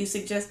way that you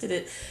suggested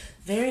it.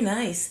 Very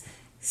nice.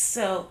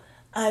 So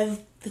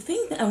the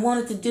thing that I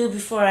wanted to do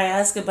before I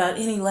ask about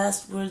any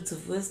last words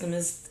of wisdom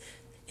is,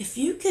 if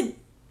you could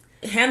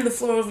hand the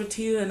floor over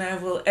to you, and I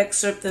will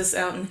excerpt this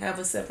out and have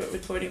a separate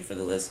recording for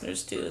the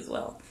listeners too as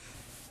well.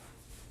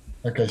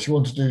 Okay, so you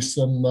want to do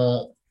some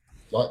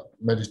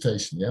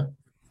meditation, yeah?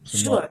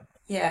 Sure.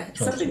 Yeah,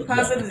 something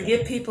positive to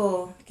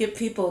get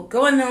people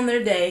going on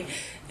their day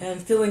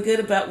and feeling good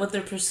about what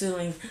they're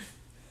pursuing.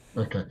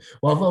 Okay.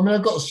 Well,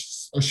 I've got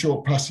a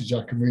short passage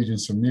I can read in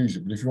some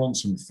music, but if you want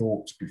some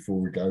thoughts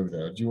before we go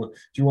there, do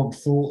you want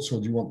thoughts,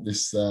 or do you want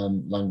this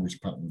language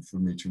pattern for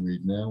me to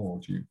read now, or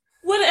do you?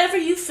 Whatever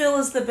you feel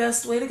is the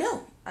best way to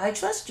go. I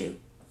trust you.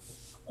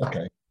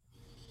 Okay.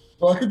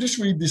 Well, I could just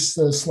read this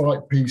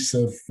slight piece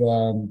of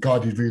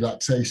guided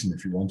relaxation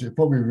if you want. It'll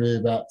probably be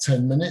about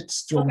 10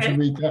 minutes. Do you want me to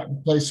read that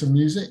and play some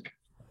music?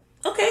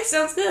 Okay,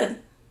 sounds good.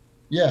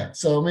 Yeah.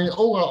 So,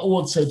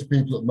 all I'd say to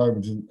people at the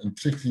moment, and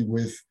particularly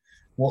with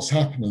what's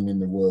happening in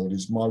the world,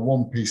 is my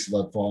one piece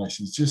of advice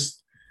is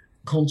just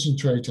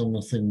concentrate on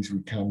the things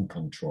we can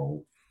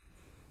control.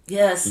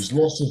 Yes. There's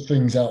lots of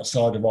things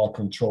outside of our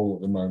control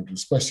at the moment,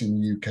 especially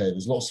in the UK.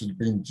 There's lots of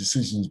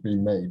decisions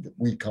being made that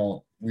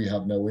we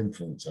have no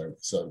influence over.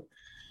 So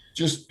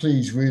just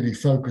please really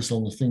focus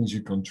on the things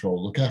you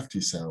control. Look after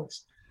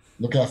yourselves,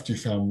 look after your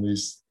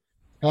families,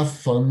 have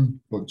fun,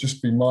 but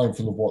just be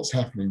mindful of what's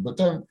happening. But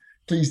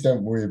please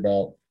don't worry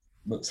about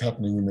what's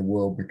happening in the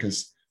world,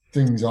 because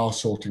things are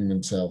sorting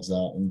themselves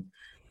out. And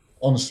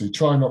honestly,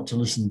 try not to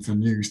listen to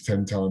news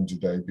 10 times a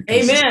day.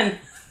 Because, amen.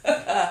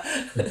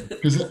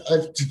 Because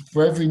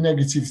for every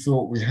negative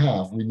thought we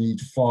have, we need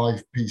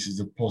 5 pieces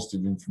of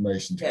positive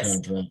information to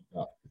counteract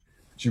that.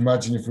 So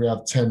imagine if we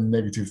have 10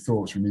 negative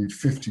thoughts, we need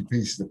 50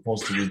 pieces of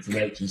positive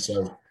information.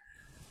 So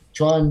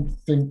try and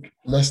think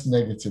less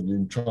negatively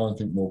and try and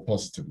think more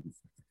positively.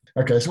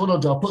 Okay, so what I'll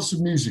do, I'll put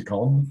some music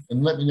on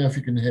and let me know if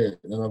you can hear it,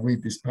 and then I'll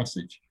read this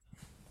passage.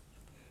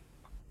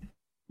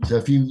 So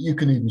if you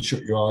can even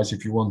shut your eyes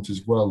if you want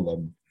as well,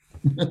 then.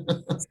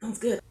 Sounds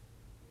good.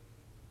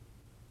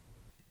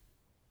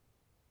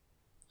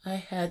 I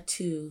had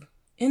to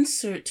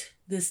insert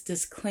this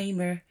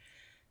disclaimer,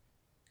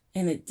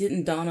 and it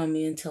didn't dawn on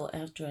me until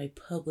after I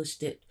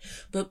published it.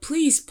 But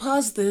please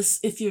pause this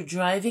if you're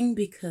driving,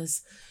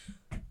 because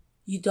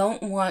you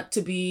don't want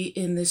to be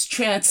in this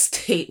trance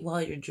state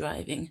while you're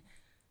driving.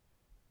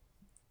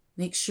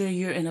 Make sure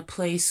you're in a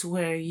place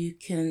where you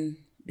can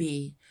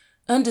be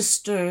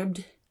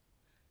undisturbed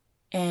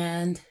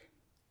and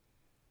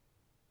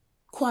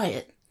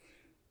quiet.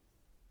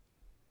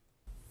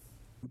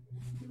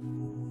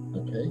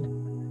 Okay.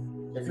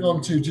 If you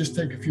want to, just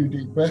take a few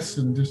deep breaths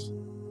and just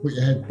put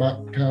your head back,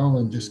 Carl,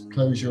 and just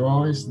close your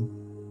eyes.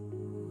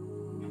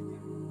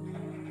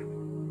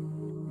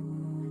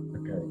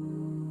 Okay.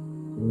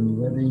 When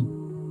you're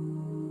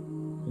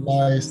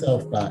lie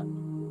yourself back.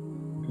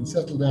 You can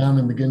settle down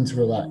and begin to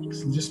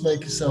relax, and just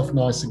make yourself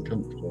nice and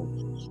comfortable.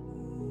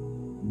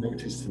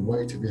 Notice the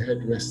weight of your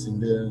head resting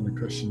there on the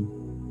cushion.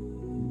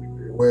 You can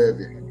be aware of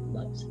your head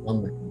relaxing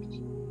on the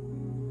cushion.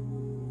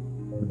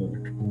 Know that the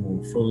cushion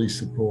will fully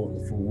support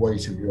the full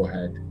weight of your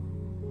head.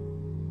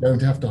 You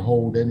don't have to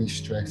hold any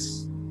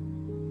stress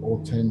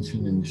or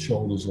tension in the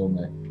shoulders or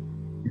neck.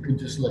 You can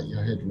just let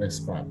your head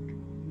rest back,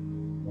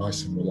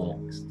 nice and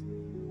relaxed,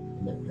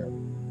 and let go.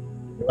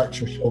 Relax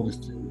your shoulders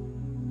too,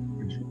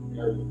 because you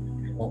know that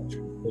you cannot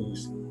fully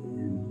support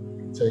you. You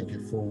can take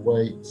your full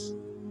weight,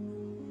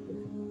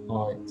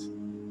 height,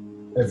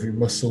 every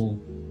muscle,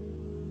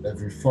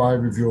 every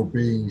fibre of your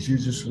being. You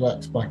just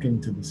relax back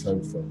into the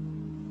sofa,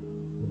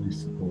 fully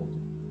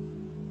supported.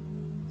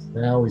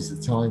 Now is the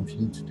time for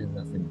you to do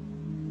nothing.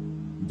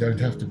 You don't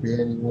have to be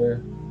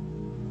anywhere.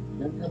 You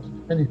don't have to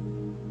do anything.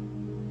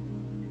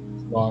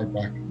 Just lie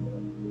back and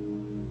relax.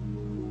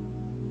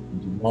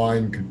 And your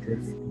mind can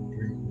drift and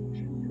dream.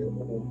 You get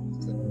all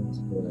the sounds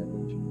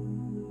around you.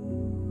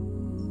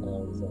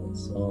 Sounds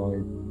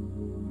outside.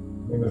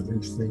 None of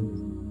these things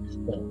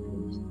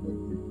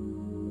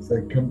as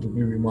they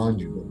comfortably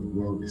remind you that the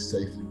world is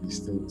safely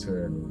still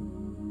turning.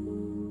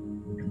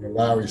 You can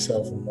allow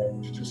yourself a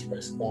moment to just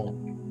rest back,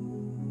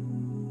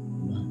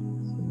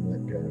 relax, and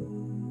let go.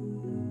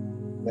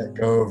 Let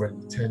go of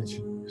any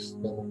tension in your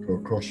stomach or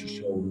across your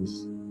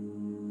shoulders.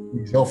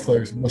 Ease off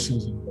those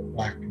muscles in your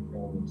back and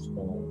down your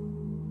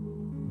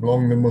spine,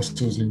 along the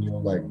muscles in your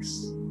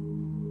legs,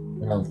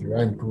 down through your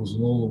ankles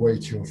and all the way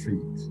to your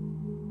feet,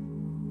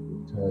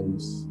 your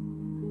toes,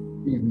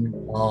 even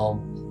your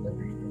arms,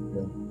 every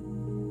finger,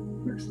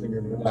 loosening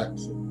and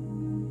relaxing,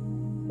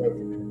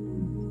 perfectly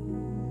easy,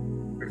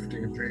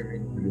 drifting and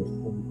dreaming with your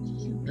thoughts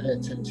as you pay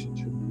attention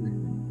to your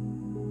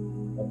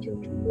breathing, not to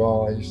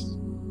rise,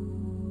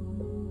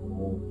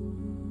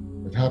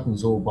 it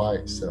happens all by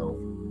itself,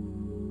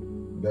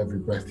 with every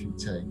breath you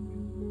take,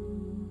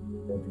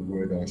 every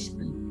word I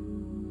speak,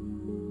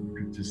 you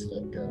can just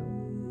let go.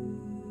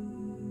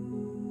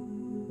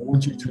 I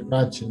want you to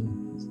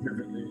imagine as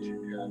vividly as you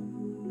can,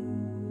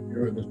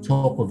 you're at the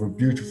top of a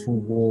beautiful,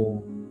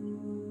 warm,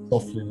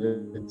 softly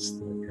lit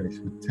staircase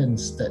with 10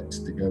 steps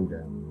to go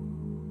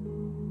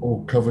down,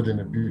 all covered in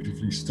a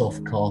beautifully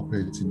soft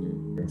carpet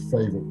in your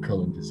favourite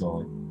colour and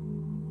design.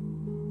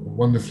 A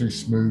wonderfully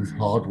smooth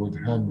hardwood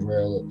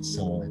handrail at the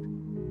side.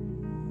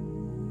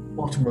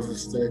 Bottom of the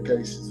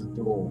staircase is a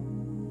door.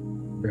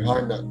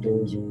 Behind that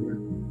door is a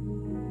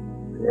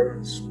room, your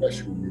own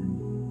special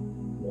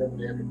room.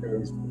 Nobody ever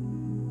goes there.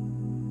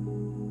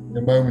 In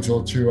a moment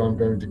or two, I'm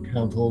going to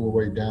count all the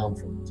way down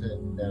from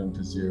 10 down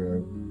to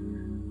 0.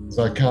 As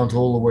I count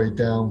all the way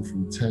down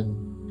from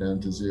 10 down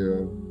to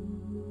 0,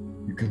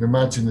 you can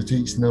imagine that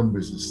each number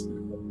is a step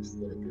on the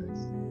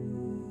staircase,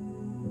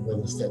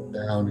 another step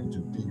down into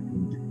deeper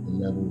and deeper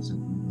levels of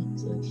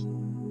relaxation.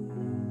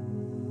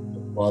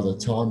 And by the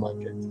time I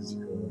get to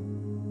 0,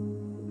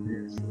 you'll be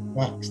as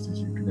relaxed as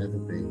you can ever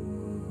be.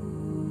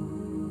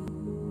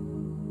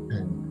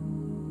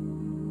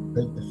 10.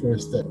 Take the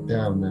first step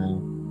down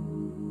now.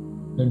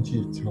 Plenty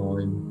of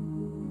time,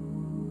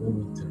 no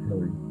need to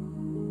hurry.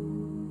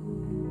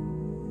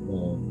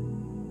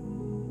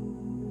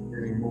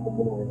 Getting more and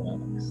more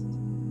relaxed,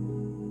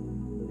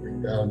 moving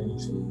down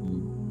easily.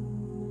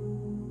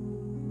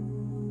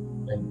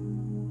 And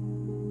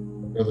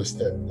another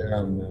step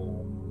down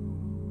now,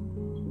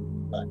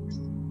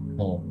 relaxed,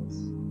 calmness.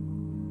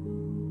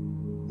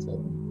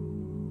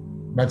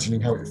 7.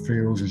 Imagining how it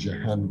feels as your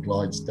hand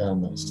glides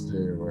down that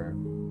stairway.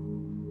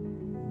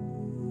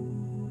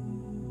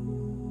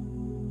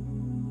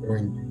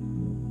 Going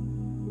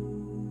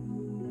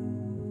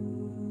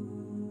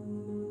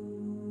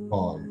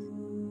 5,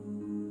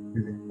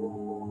 feeling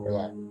more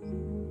relaxed.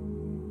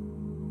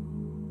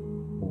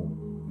 4,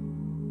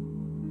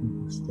 keep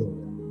it still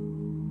there.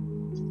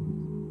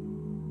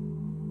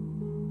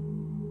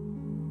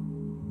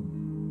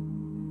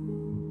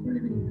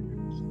 Breathing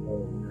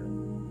slow down.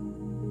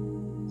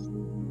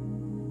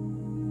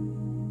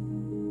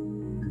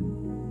 2,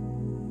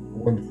 a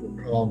wonderful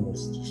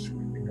calmness just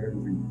sweeping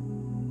over you.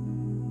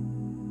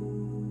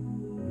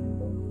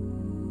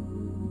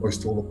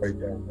 Almost all the way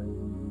down there.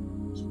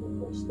 Just one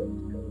more step to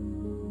go.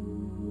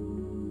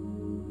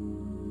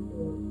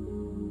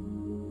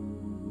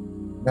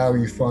 Now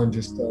you find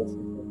yourself in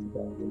front of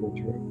that door,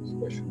 your own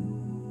special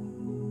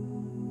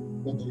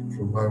room. Looking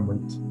for a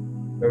moment,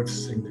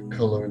 noticing the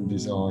colour and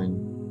design,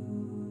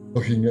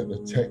 looking at the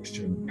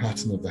texture and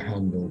pattern of the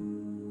handle,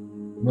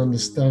 and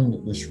understand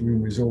that this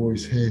room is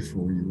always here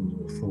for you in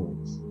your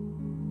thoughts.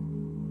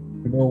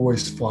 You can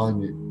always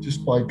find it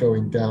just by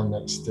going down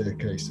that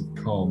staircase of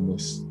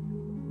calmness,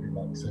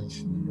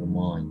 relaxation in your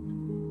mind.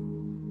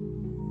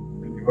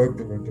 When you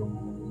open the door,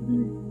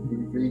 you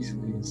move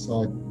easily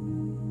inside.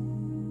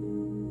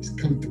 It's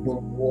comfortable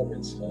and warm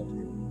inside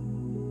you,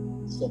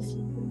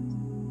 softly lit,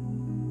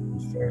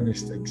 and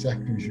furnished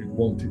exactly as you'd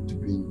want it to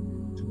be,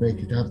 to make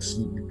it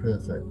absolutely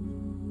perfect.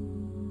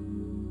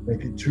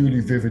 Make it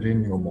truly vivid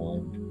in your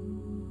mind.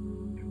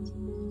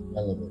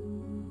 Smell of it.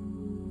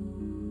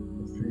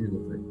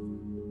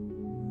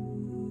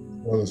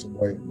 well as the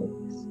way it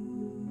looks.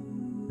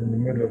 In the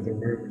middle of the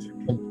room is a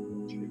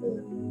comfortable chair,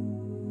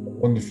 a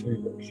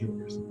wonderfully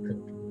luxurious and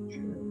comfortable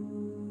chair.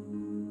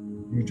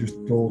 You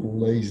just dawdle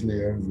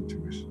lazily over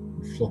to it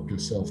and flop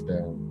yourself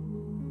down,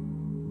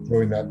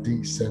 enjoying that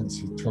deep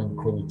sense of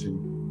tranquility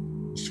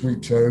that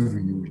sweeps over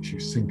you as you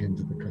sink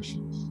into the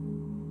cushions.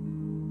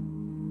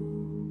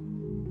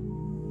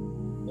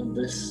 And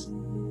this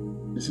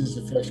is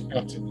the fresh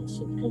pattern of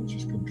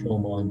subconscious control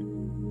mind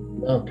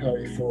now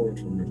carry forward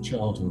from your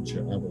childhood to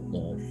your adult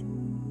life,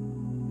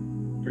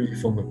 free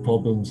from the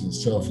problems and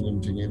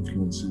self-limiting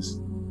influences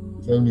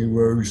that only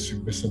arose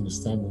through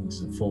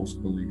misunderstandings and false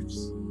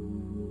beliefs.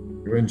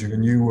 You're entering a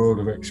new world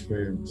of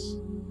experience,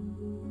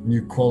 a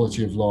new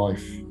quality of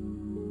life, a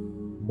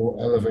more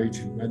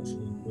elevated mental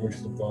and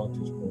emotional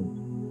vantage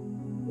point,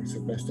 which the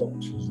best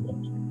options and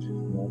opportunities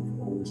in life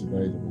are always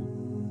available,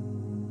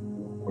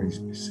 will always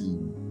be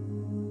seen.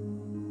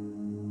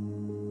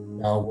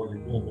 Now, while you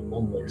ponder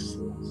on those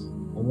thoughts,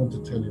 I want to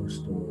tell you a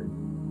story.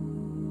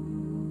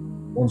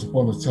 Once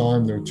upon a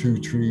time, there were two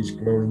trees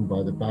growing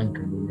by the bank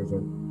of a river,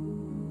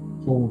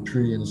 a tall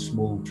tree and a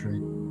small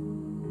tree.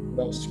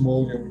 That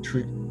small young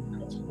tree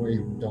had to wave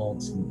and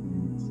dance in the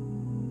breeze.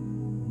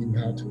 He knew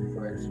how to be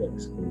very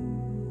flexible.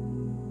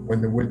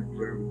 When the wind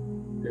blew,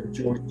 he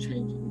enjoyed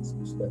changing its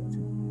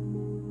perspective,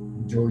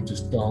 enjoyed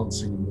just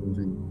dancing and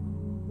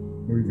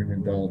moving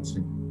and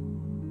dancing.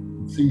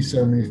 He'd see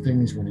so many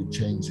things when he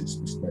changed its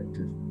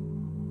perspective.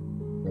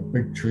 That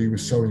big tree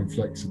was so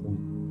inflexible,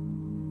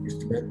 he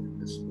used to envy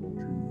this small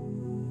tree,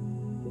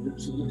 but it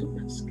was a little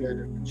bit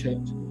scared of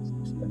changing its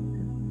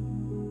perspective,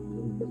 a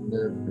little bit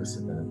nervous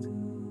about it.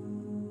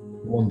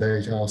 One day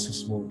it asked the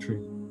small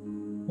tree,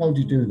 "How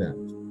do you do that?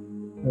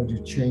 How do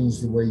you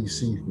change the way you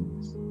see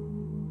things?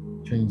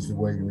 Change the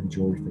way you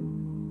enjoy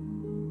things?"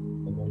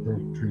 And the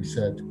little tree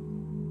said,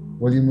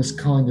 "Well, you must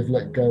kind of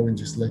let go and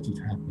just let it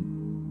happen."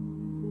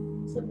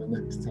 So the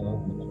next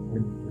time when that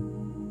wind blew,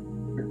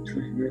 the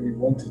tree really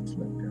wanted to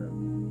let go.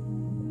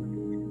 And the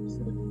tree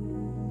said,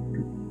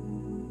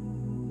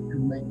 "You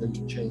can make those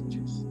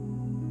changes.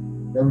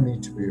 No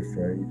need to be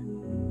afraid.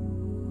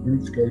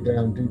 Roots go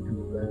down deep in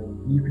the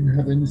ground. You can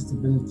have inner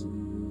stability,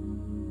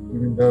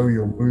 even though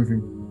you're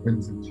moving with the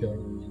winds of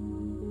change.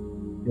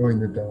 You're in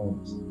the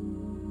dance.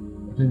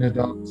 But in a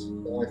dance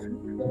of life, you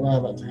can allow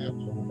that to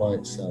happen all by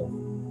itself."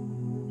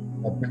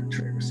 That big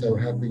tree was so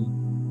happy,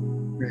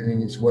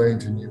 feeling its way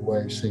into a new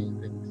way of seeing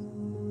things.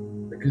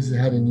 Because it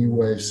had a new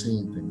way of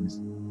seeing things,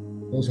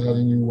 it also had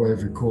a new way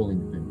of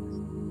recalling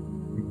things,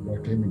 even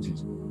like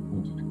images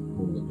wanted to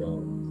recall the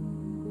dance.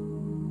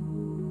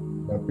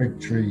 That big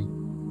tree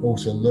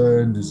also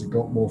learned as it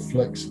got more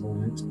flexible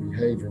in its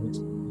behavior and its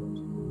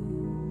behavior.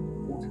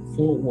 What it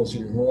thought was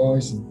the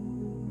horizon,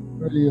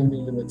 really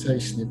only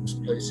limitation it was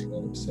placing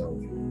on itself.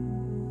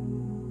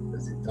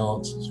 As it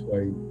danced its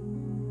way,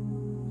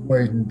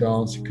 swayed and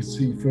danced, it could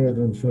see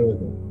further and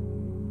further,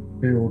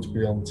 fields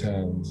beyond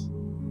towns.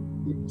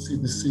 You could see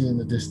the sea in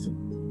the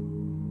distance.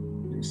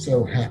 It was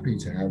so happy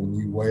to have a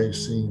new way of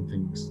seeing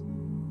things,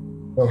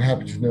 so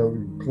happy to know it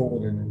would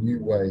call in a new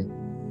way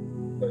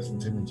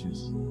pleasant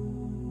images,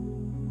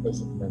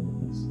 pleasant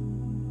memories.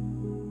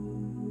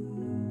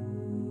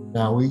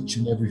 Now each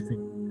and everything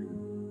you do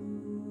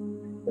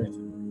is better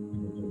than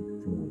you've done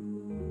before.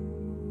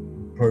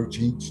 Approach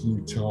each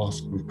new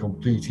task with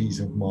complete ease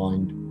of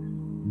mind,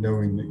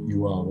 knowing that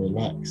you are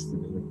relaxed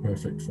and in a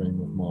perfect frame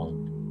of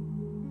mind.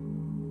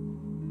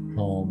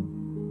 Calm,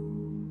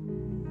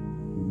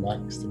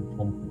 relaxed and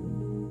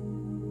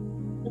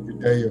confident. Every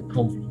day your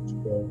confidence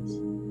grows.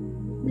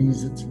 It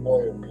means that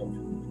tomorrow your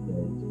confidence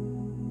grows.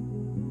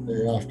 The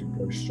day after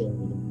grows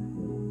stronger than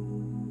before.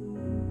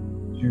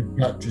 As you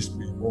practice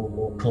being more and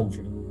more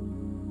confident,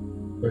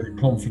 where your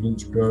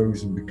confidence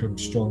grows and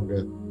becomes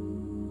stronger,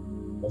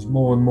 as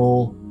more and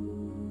more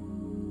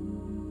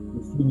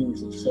your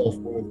feelings of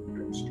self-worth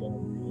become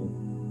stronger.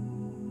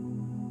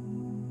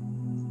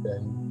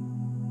 Today,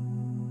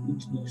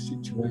 each new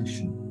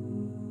situation,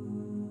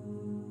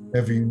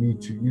 whenever you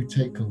need to, you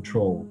take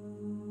control.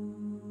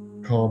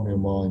 Calm your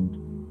mind.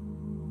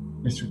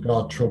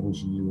 Disregard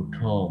troubles and you are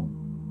calm,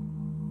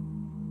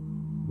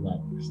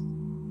 relaxed,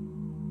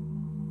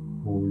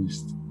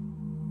 poised,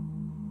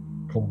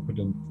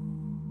 confident,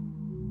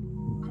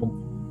 and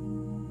confident.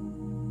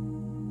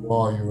 You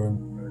are your own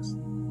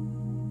person.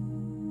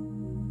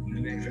 You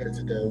live here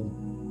today.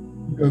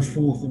 You go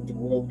forth into the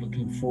world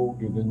looking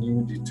forward with a new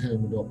and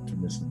determined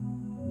optimism.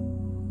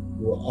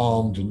 You are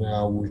armed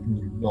now with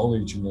new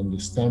knowledge and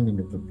understanding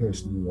of the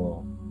person you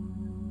are,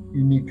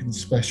 unique and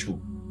special,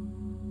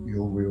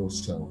 your real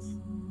self.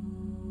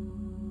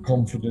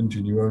 Confident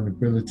in your own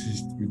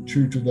abilities to be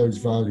true to those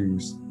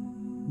values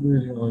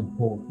really are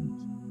important,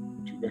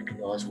 to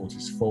recognize what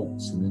is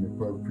false and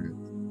inappropriate.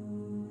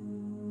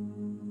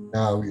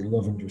 Now you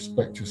love and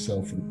respect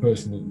yourself for the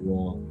person that you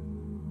are,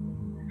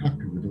 and be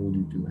happy with all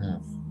you do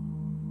have.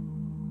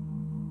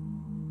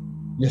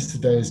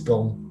 Yesterday is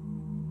gone,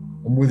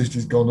 and with it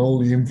is gone all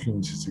the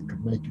influences that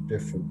could make it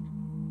different.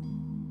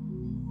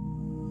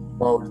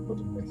 Tomorrow is but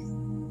a myth.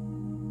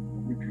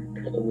 we can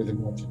colour with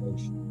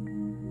imagination.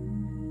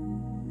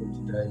 But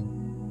today,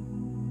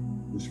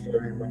 this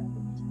very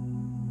moment,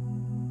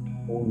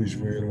 all is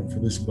real, and for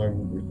this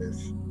moment we live.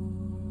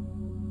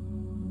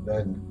 And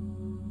then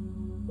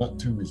that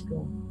too is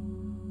gone,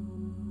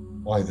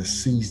 either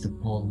seized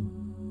upon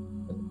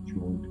and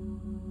enjoyed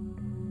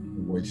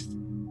or wasted.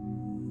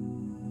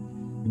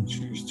 You can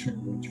choose to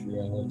which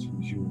reality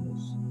is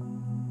yours,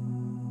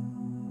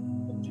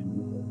 and you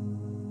will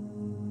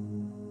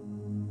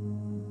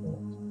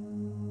not.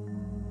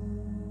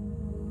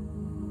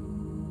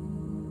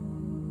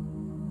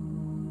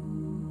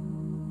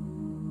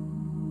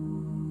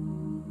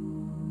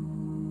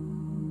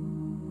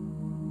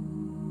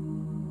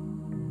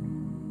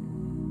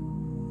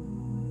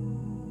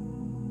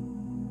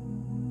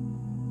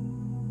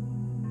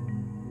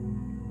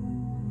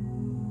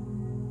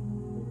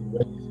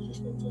 Ready to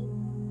just let a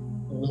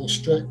little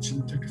stretch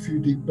and take a few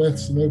deep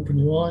breaths and open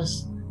your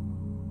eyes.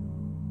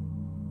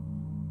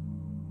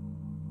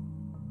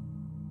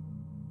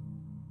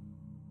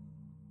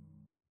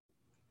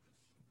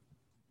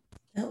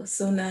 That was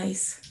so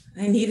nice.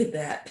 I needed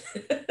that.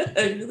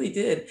 I really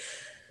did.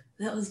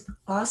 That was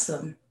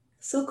awesome.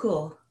 So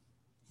cool.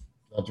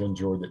 Glad you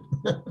enjoyed it.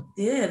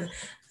 Did.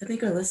 I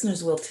think our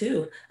listeners will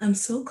too. I'm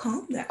so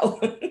calm now.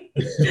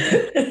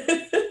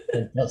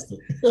 Fantastic.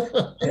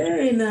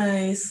 Very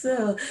nice.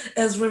 So,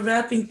 as we're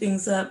wrapping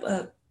things up,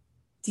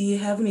 do you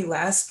have any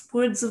last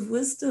words of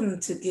wisdom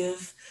to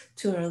give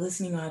to our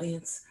listening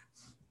audience?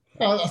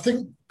 I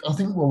think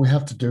what we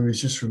have to do is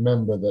just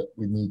remember that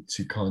we need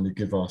to kind of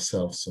give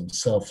ourselves some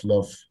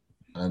self-love,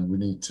 and we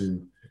need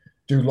to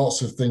do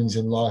lots of things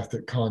in life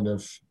that kind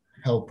of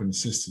help and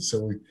assist us.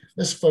 So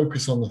let's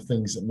focus on the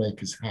things that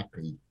make us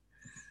happy,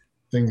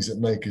 things that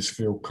make us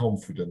feel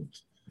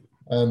confident.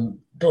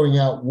 Going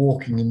out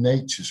walking in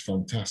nature is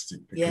fantastic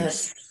because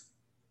Yes.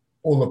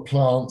 all the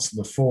plants and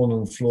the fauna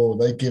and flora,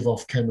 they give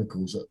off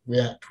chemicals that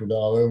react with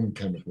our own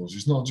chemicals.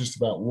 It's not just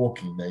about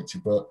walking in nature,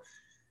 but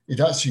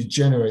it actually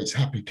generates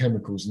happy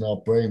chemicals in our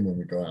brain when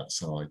we go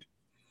outside.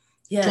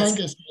 Yes. Try and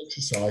get some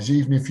exercise,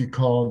 even if you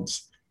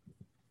can't,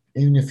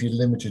 even if you're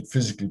limited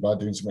physically by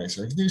doing some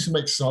exercise. You can do some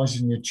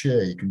exercise in your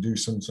chair, you can do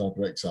some type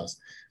of exercise.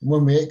 And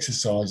when we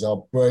exercise,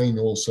 our brain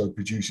also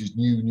produces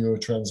new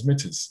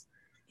neurotransmitters.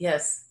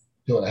 Yes.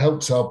 So it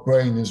helps our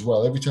brain as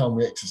well. Every time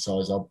we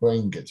exercise, our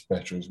brain gets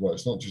better as well.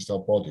 It's not just our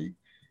body,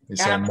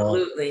 it's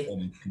Absolutely. our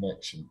mind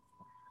connection.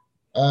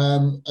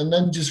 And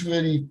then just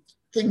really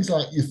things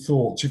like your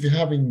thoughts. If you're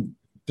having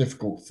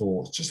difficult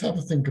thoughts, just have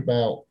a think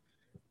about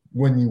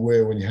when you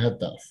had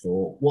that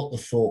thought, what the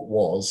thought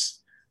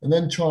was, and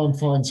then try and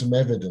find some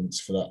evidence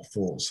for that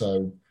thought.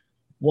 So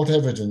what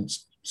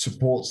evidence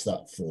supports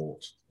that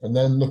thought? And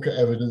then look at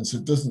evidence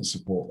that doesn't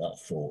support that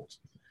thought.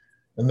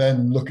 And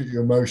then look at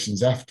your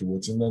emotions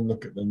afterwards and then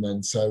look at them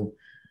then. So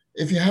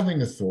if you're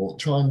having a thought,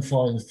 try and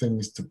find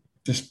things to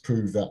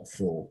disprove that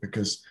thought,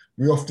 because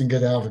we often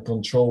get out of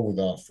control with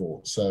our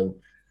thoughts. So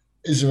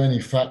is there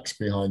any facts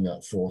behind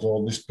that thought?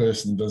 Or this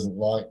person doesn't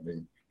like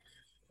me.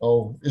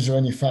 Oh, is there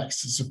any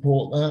facts to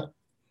support that?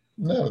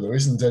 No, there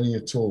isn't any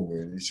at all,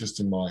 really. It's just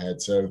in my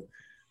head. So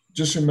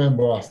just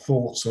remember our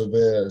thoughts are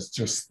there as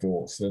just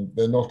thoughts.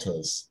 They're not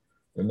us.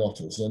 They're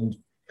not us. And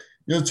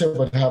the other tip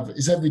I'd have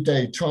is every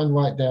day, try and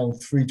write down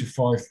 3 to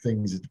 5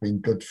 things that have been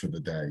good for the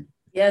day.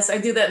 Yes, I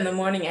do that in the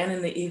morning and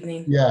in the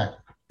evening. Yeah,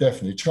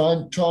 definitely. Try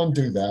and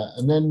do that.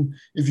 And then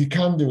if you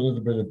can do a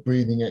little bit of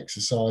breathing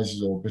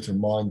exercises or a bit of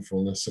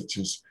mindfulness, such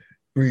as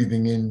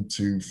breathing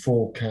into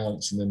 4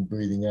 counts and then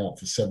breathing out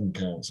for 7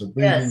 counts. So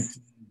breathing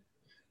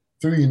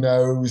through your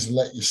nose,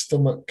 let your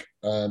stomach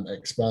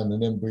expand,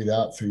 and then breathe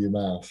out through your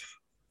mouth.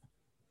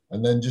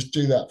 And then just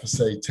do that for,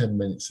 say, 10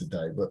 minutes a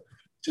day. But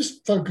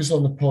just focus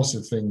on the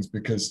positive things,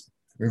 because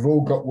we've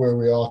all got where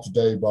we are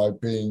today by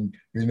being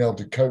able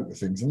to cope with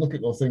things. And look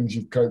at the things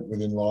you've coped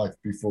with in life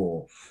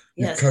before.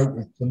 You've coped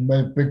with some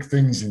big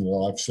things in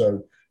life,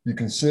 so you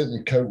can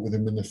certainly cope with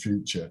them in the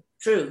future.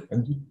 True.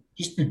 And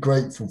just be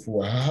grateful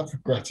for have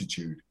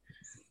gratitude.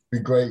 Be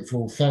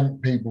grateful,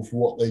 thank people for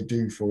what they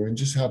do for you, and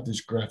just have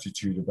this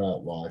gratitude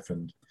about life.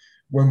 And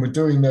when we're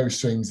doing those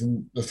things,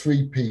 and the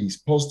 3 Ps,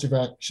 positive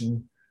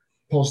action,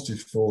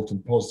 positive thought,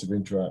 and positive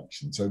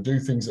interaction. So do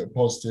things that are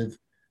positive,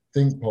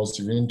 think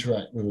positive, and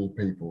interact with other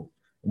people.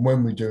 And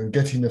when we do, and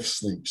get enough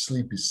sleep.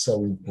 Sleep is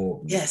so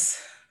important. Yes.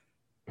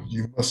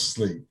 You must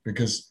sleep,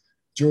 because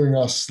during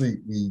our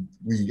sleep,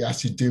 we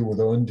actually deal with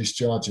our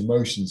undischarged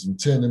emotions and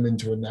turn them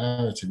into a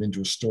narrative,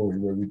 into a story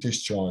where we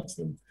discharge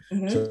them.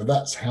 Mm-hmm. So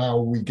that's how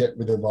we get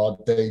rid of our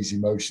day's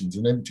emotions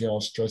and empty our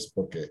stress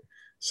bucket.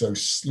 So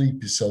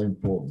sleep is so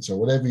important. So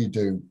whatever you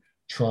do,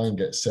 try and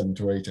get 7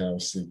 to 8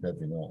 hours sleep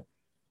every night.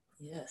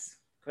 Yes,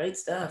 great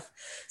stuff.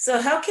 So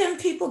how can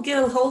people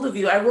get a hold of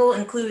you? I will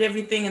include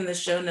everything in the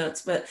show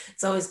notes, but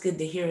it's always good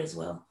to hear as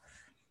well.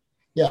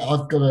 Yeah,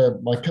 I've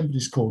got my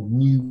company's called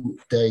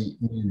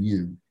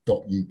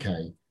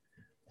newdaynewU.uk.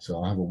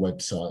 So I have a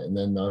website, and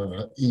then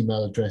our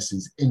email address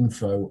is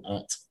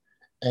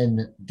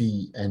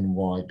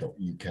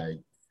info@ndny.uk.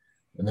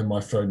 And then my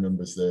phone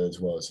number's there as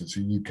well. So it's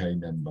a UK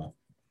number.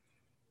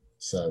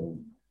 So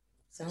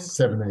Sounds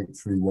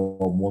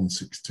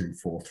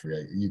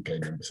 7831162438, UK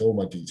number. So all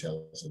my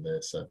details are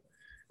there. So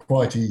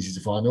quite easy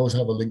to find. I always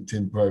have a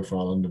LinkedIn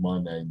profile under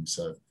my name.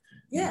 So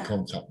you can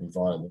contact me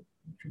via them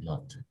if you'd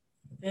like to.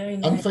 Very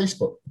nice. And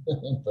Facebook.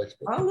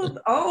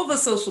 All the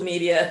social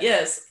media,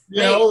 yes.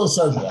 Yeah, all the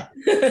social.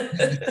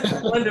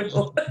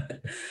 Wonderful.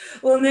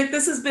 Well, Nick,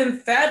 this has been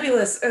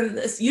fabulous. And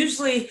it's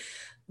usually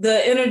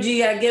the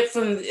energy I get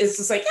from it's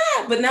just like,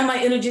 but now my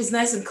energy is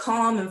nice and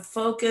calm and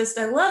focused.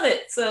 I love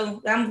it.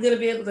 So I'm going to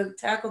be able to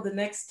tackle the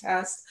next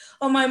task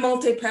on my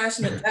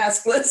multi-passionate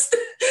task list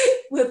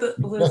with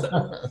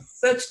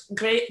such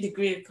great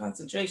degree of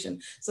concentration.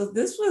 So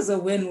this was a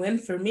win-win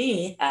for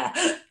me,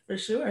 for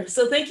sure.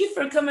 So thank you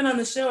for coming on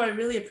the show. I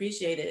really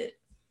appreciate it.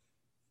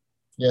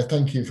 Yeah,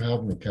 thank you for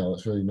having me, Cal.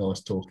 It's really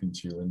nice talking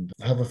to you, and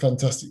have a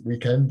fantastic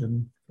weekend,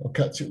 and I'll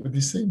catch up with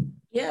you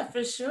soon. Yeah,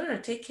 for sure.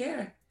 Take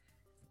care.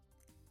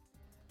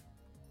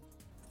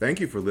 Thank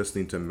you for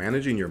listening to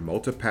Managing Your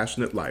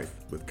Multi-Passionate Life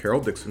with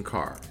Carol Dixon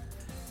Carr.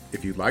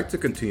 If you'd like to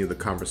continue the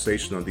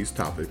conversation on these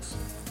topics,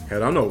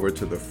 head on over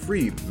to the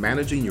free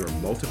Managing Your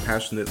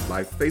Multi-Passionate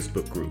Life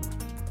Facebook group.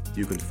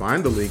 You can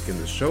find the link in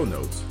the show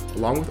notes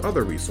along with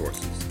other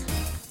resources.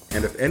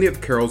 And if any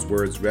of Carol's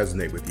words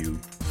resonate with you,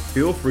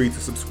 feel free to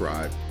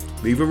subscribe,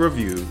 leave a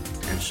review,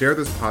 and share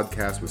this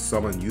podcast with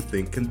someone you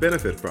think can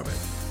benefit from it.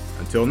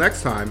 Until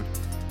next time,